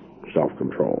 lost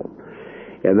self-control.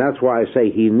 And that's why I say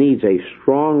he needs a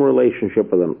strong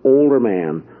relationship with an older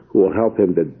man who will help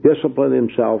him to discipline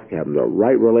himself, have the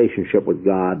right relationship with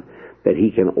God, that he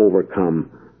can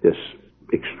overcome this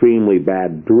extremely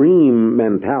bad dream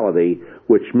mentality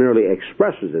which merely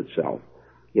expresses itself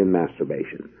in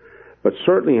masturbation. But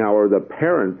certainly, however, the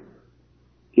parent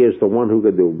is the one who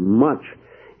could do much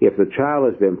if the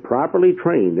child has been properly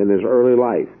trained in his early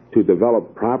life to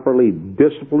develop properly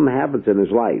disciplined habits in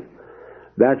his life.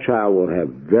 That child will have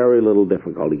very little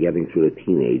difficulty getting through the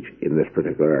teenage in this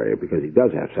particular area because he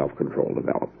does have self-control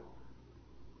developed.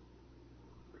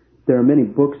 There are many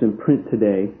books in print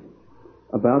today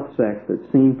about sex that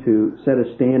seem to set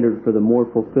a standard for the more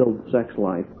fulfilled sex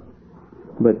life.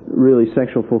 But really,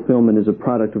 sexual fulfillment is a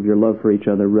product of your love for each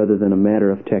other rather than a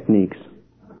matter of techniques.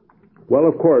 Well,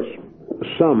 of course,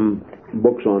 some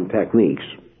books on techniques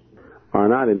are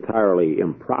not entirely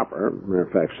improper. Matter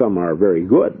of fact, some are very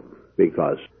good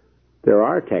because there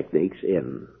are techniques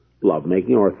in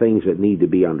lovemaking or things that need to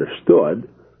be understood.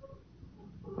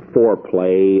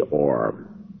 Foreplay or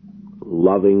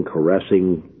loving,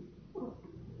 caressing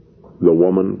the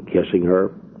woman, kissing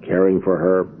her, caring for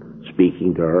her,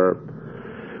 speaking to her,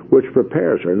 which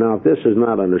prepares her. Now, if this is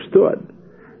not understood,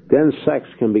 then sex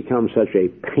can become such a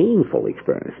painful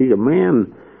experience. See, a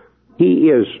man, he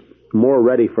is more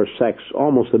ready for sex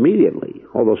almost immediately,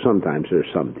 although sometimes there's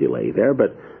some delay there,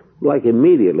 but like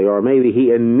immediately, or maybe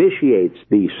he initiates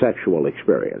the sexual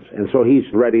experience, and so he's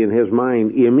ready in his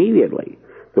mind immediately.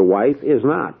 The wife is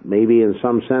not, maybe in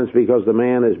some sense because the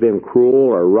man has been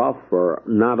cruel or rough or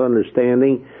not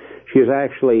understanding. She's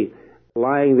actually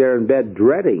lying there in bed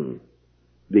dreading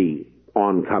the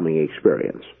oncoming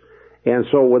experience. And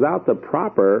so without the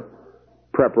proper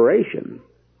preparation,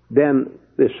 then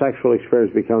the sexual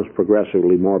experience becomes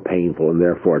progressively more painful and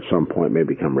therefore at some point may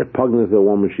become repugnant to the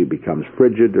woman. She becomes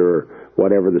frigid or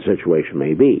whatever the situation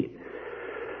may be.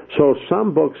 So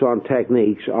some books on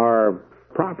techniques are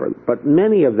proper, but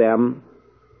many of them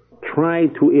try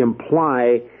to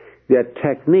imply that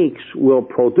techniques will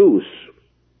produce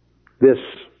this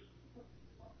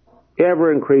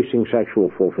ever-increasing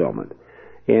sexual fulfillment.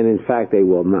 And in fact, they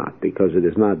will not, because it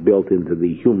is not built into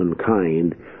the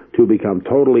humankind to become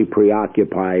totally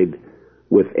preoccupied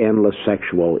with endless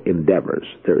sexual endeavors.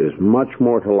 There is much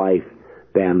more to life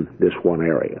than this one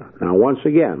area. Now, once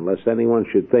again, lest anyone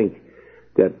should think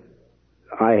that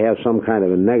I have some kind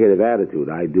of a negative attitude,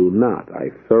 I do not. I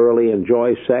thoroughly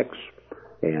enjoy sex,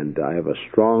 and I have a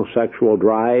strong sexual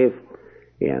drive,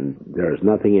 and there's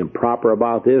nothing improper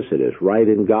about this. It is right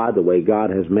in God, the way God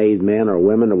has made men or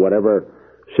women or whatever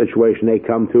situation they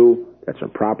come to. That's a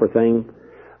proper thing.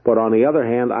 But on the other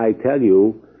hand, I tell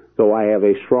you, though I have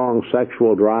a strong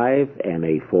sexual drive and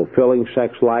a fulfilling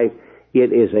sex life,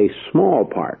 it is a small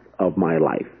part of my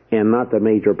life and not the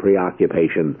major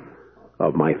preoccupation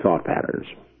of my thought patterns.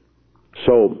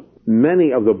 So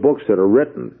many of the books that are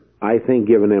written, I think,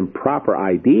 give an improper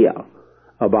idea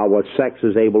about what sex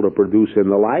is able to produce in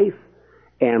the life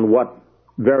and what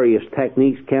various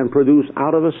techniques can produce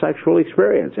out of a sexual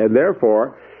experience. And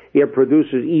therefore, it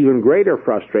produces even greater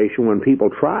frustration when people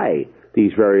try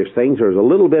these various things. There's a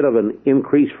little bit of an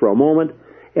increase for a moment,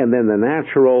 and then the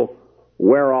natural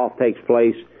wear-off takes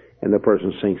place, and the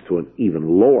person sinks to an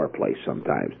even lower place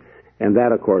sometimes. And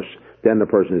that, of course, then the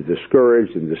person is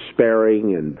discouraged and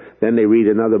despairing, and then they read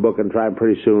another book and try, and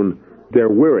pretty soon they're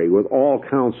weary with all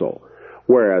counsel.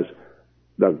 Whereas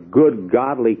the good,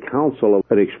 godly counsel of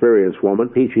an experienced woman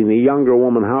teaching the younger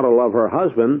woman how to love her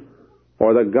husband,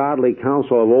 or the godly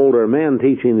counsel of older men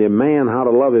teaching the man how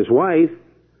to love his wife,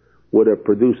 would have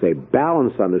produced a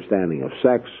balanced understanding of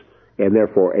sex and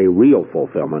therefore a real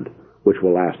fulfillment which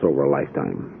will last over a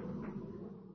lifetime.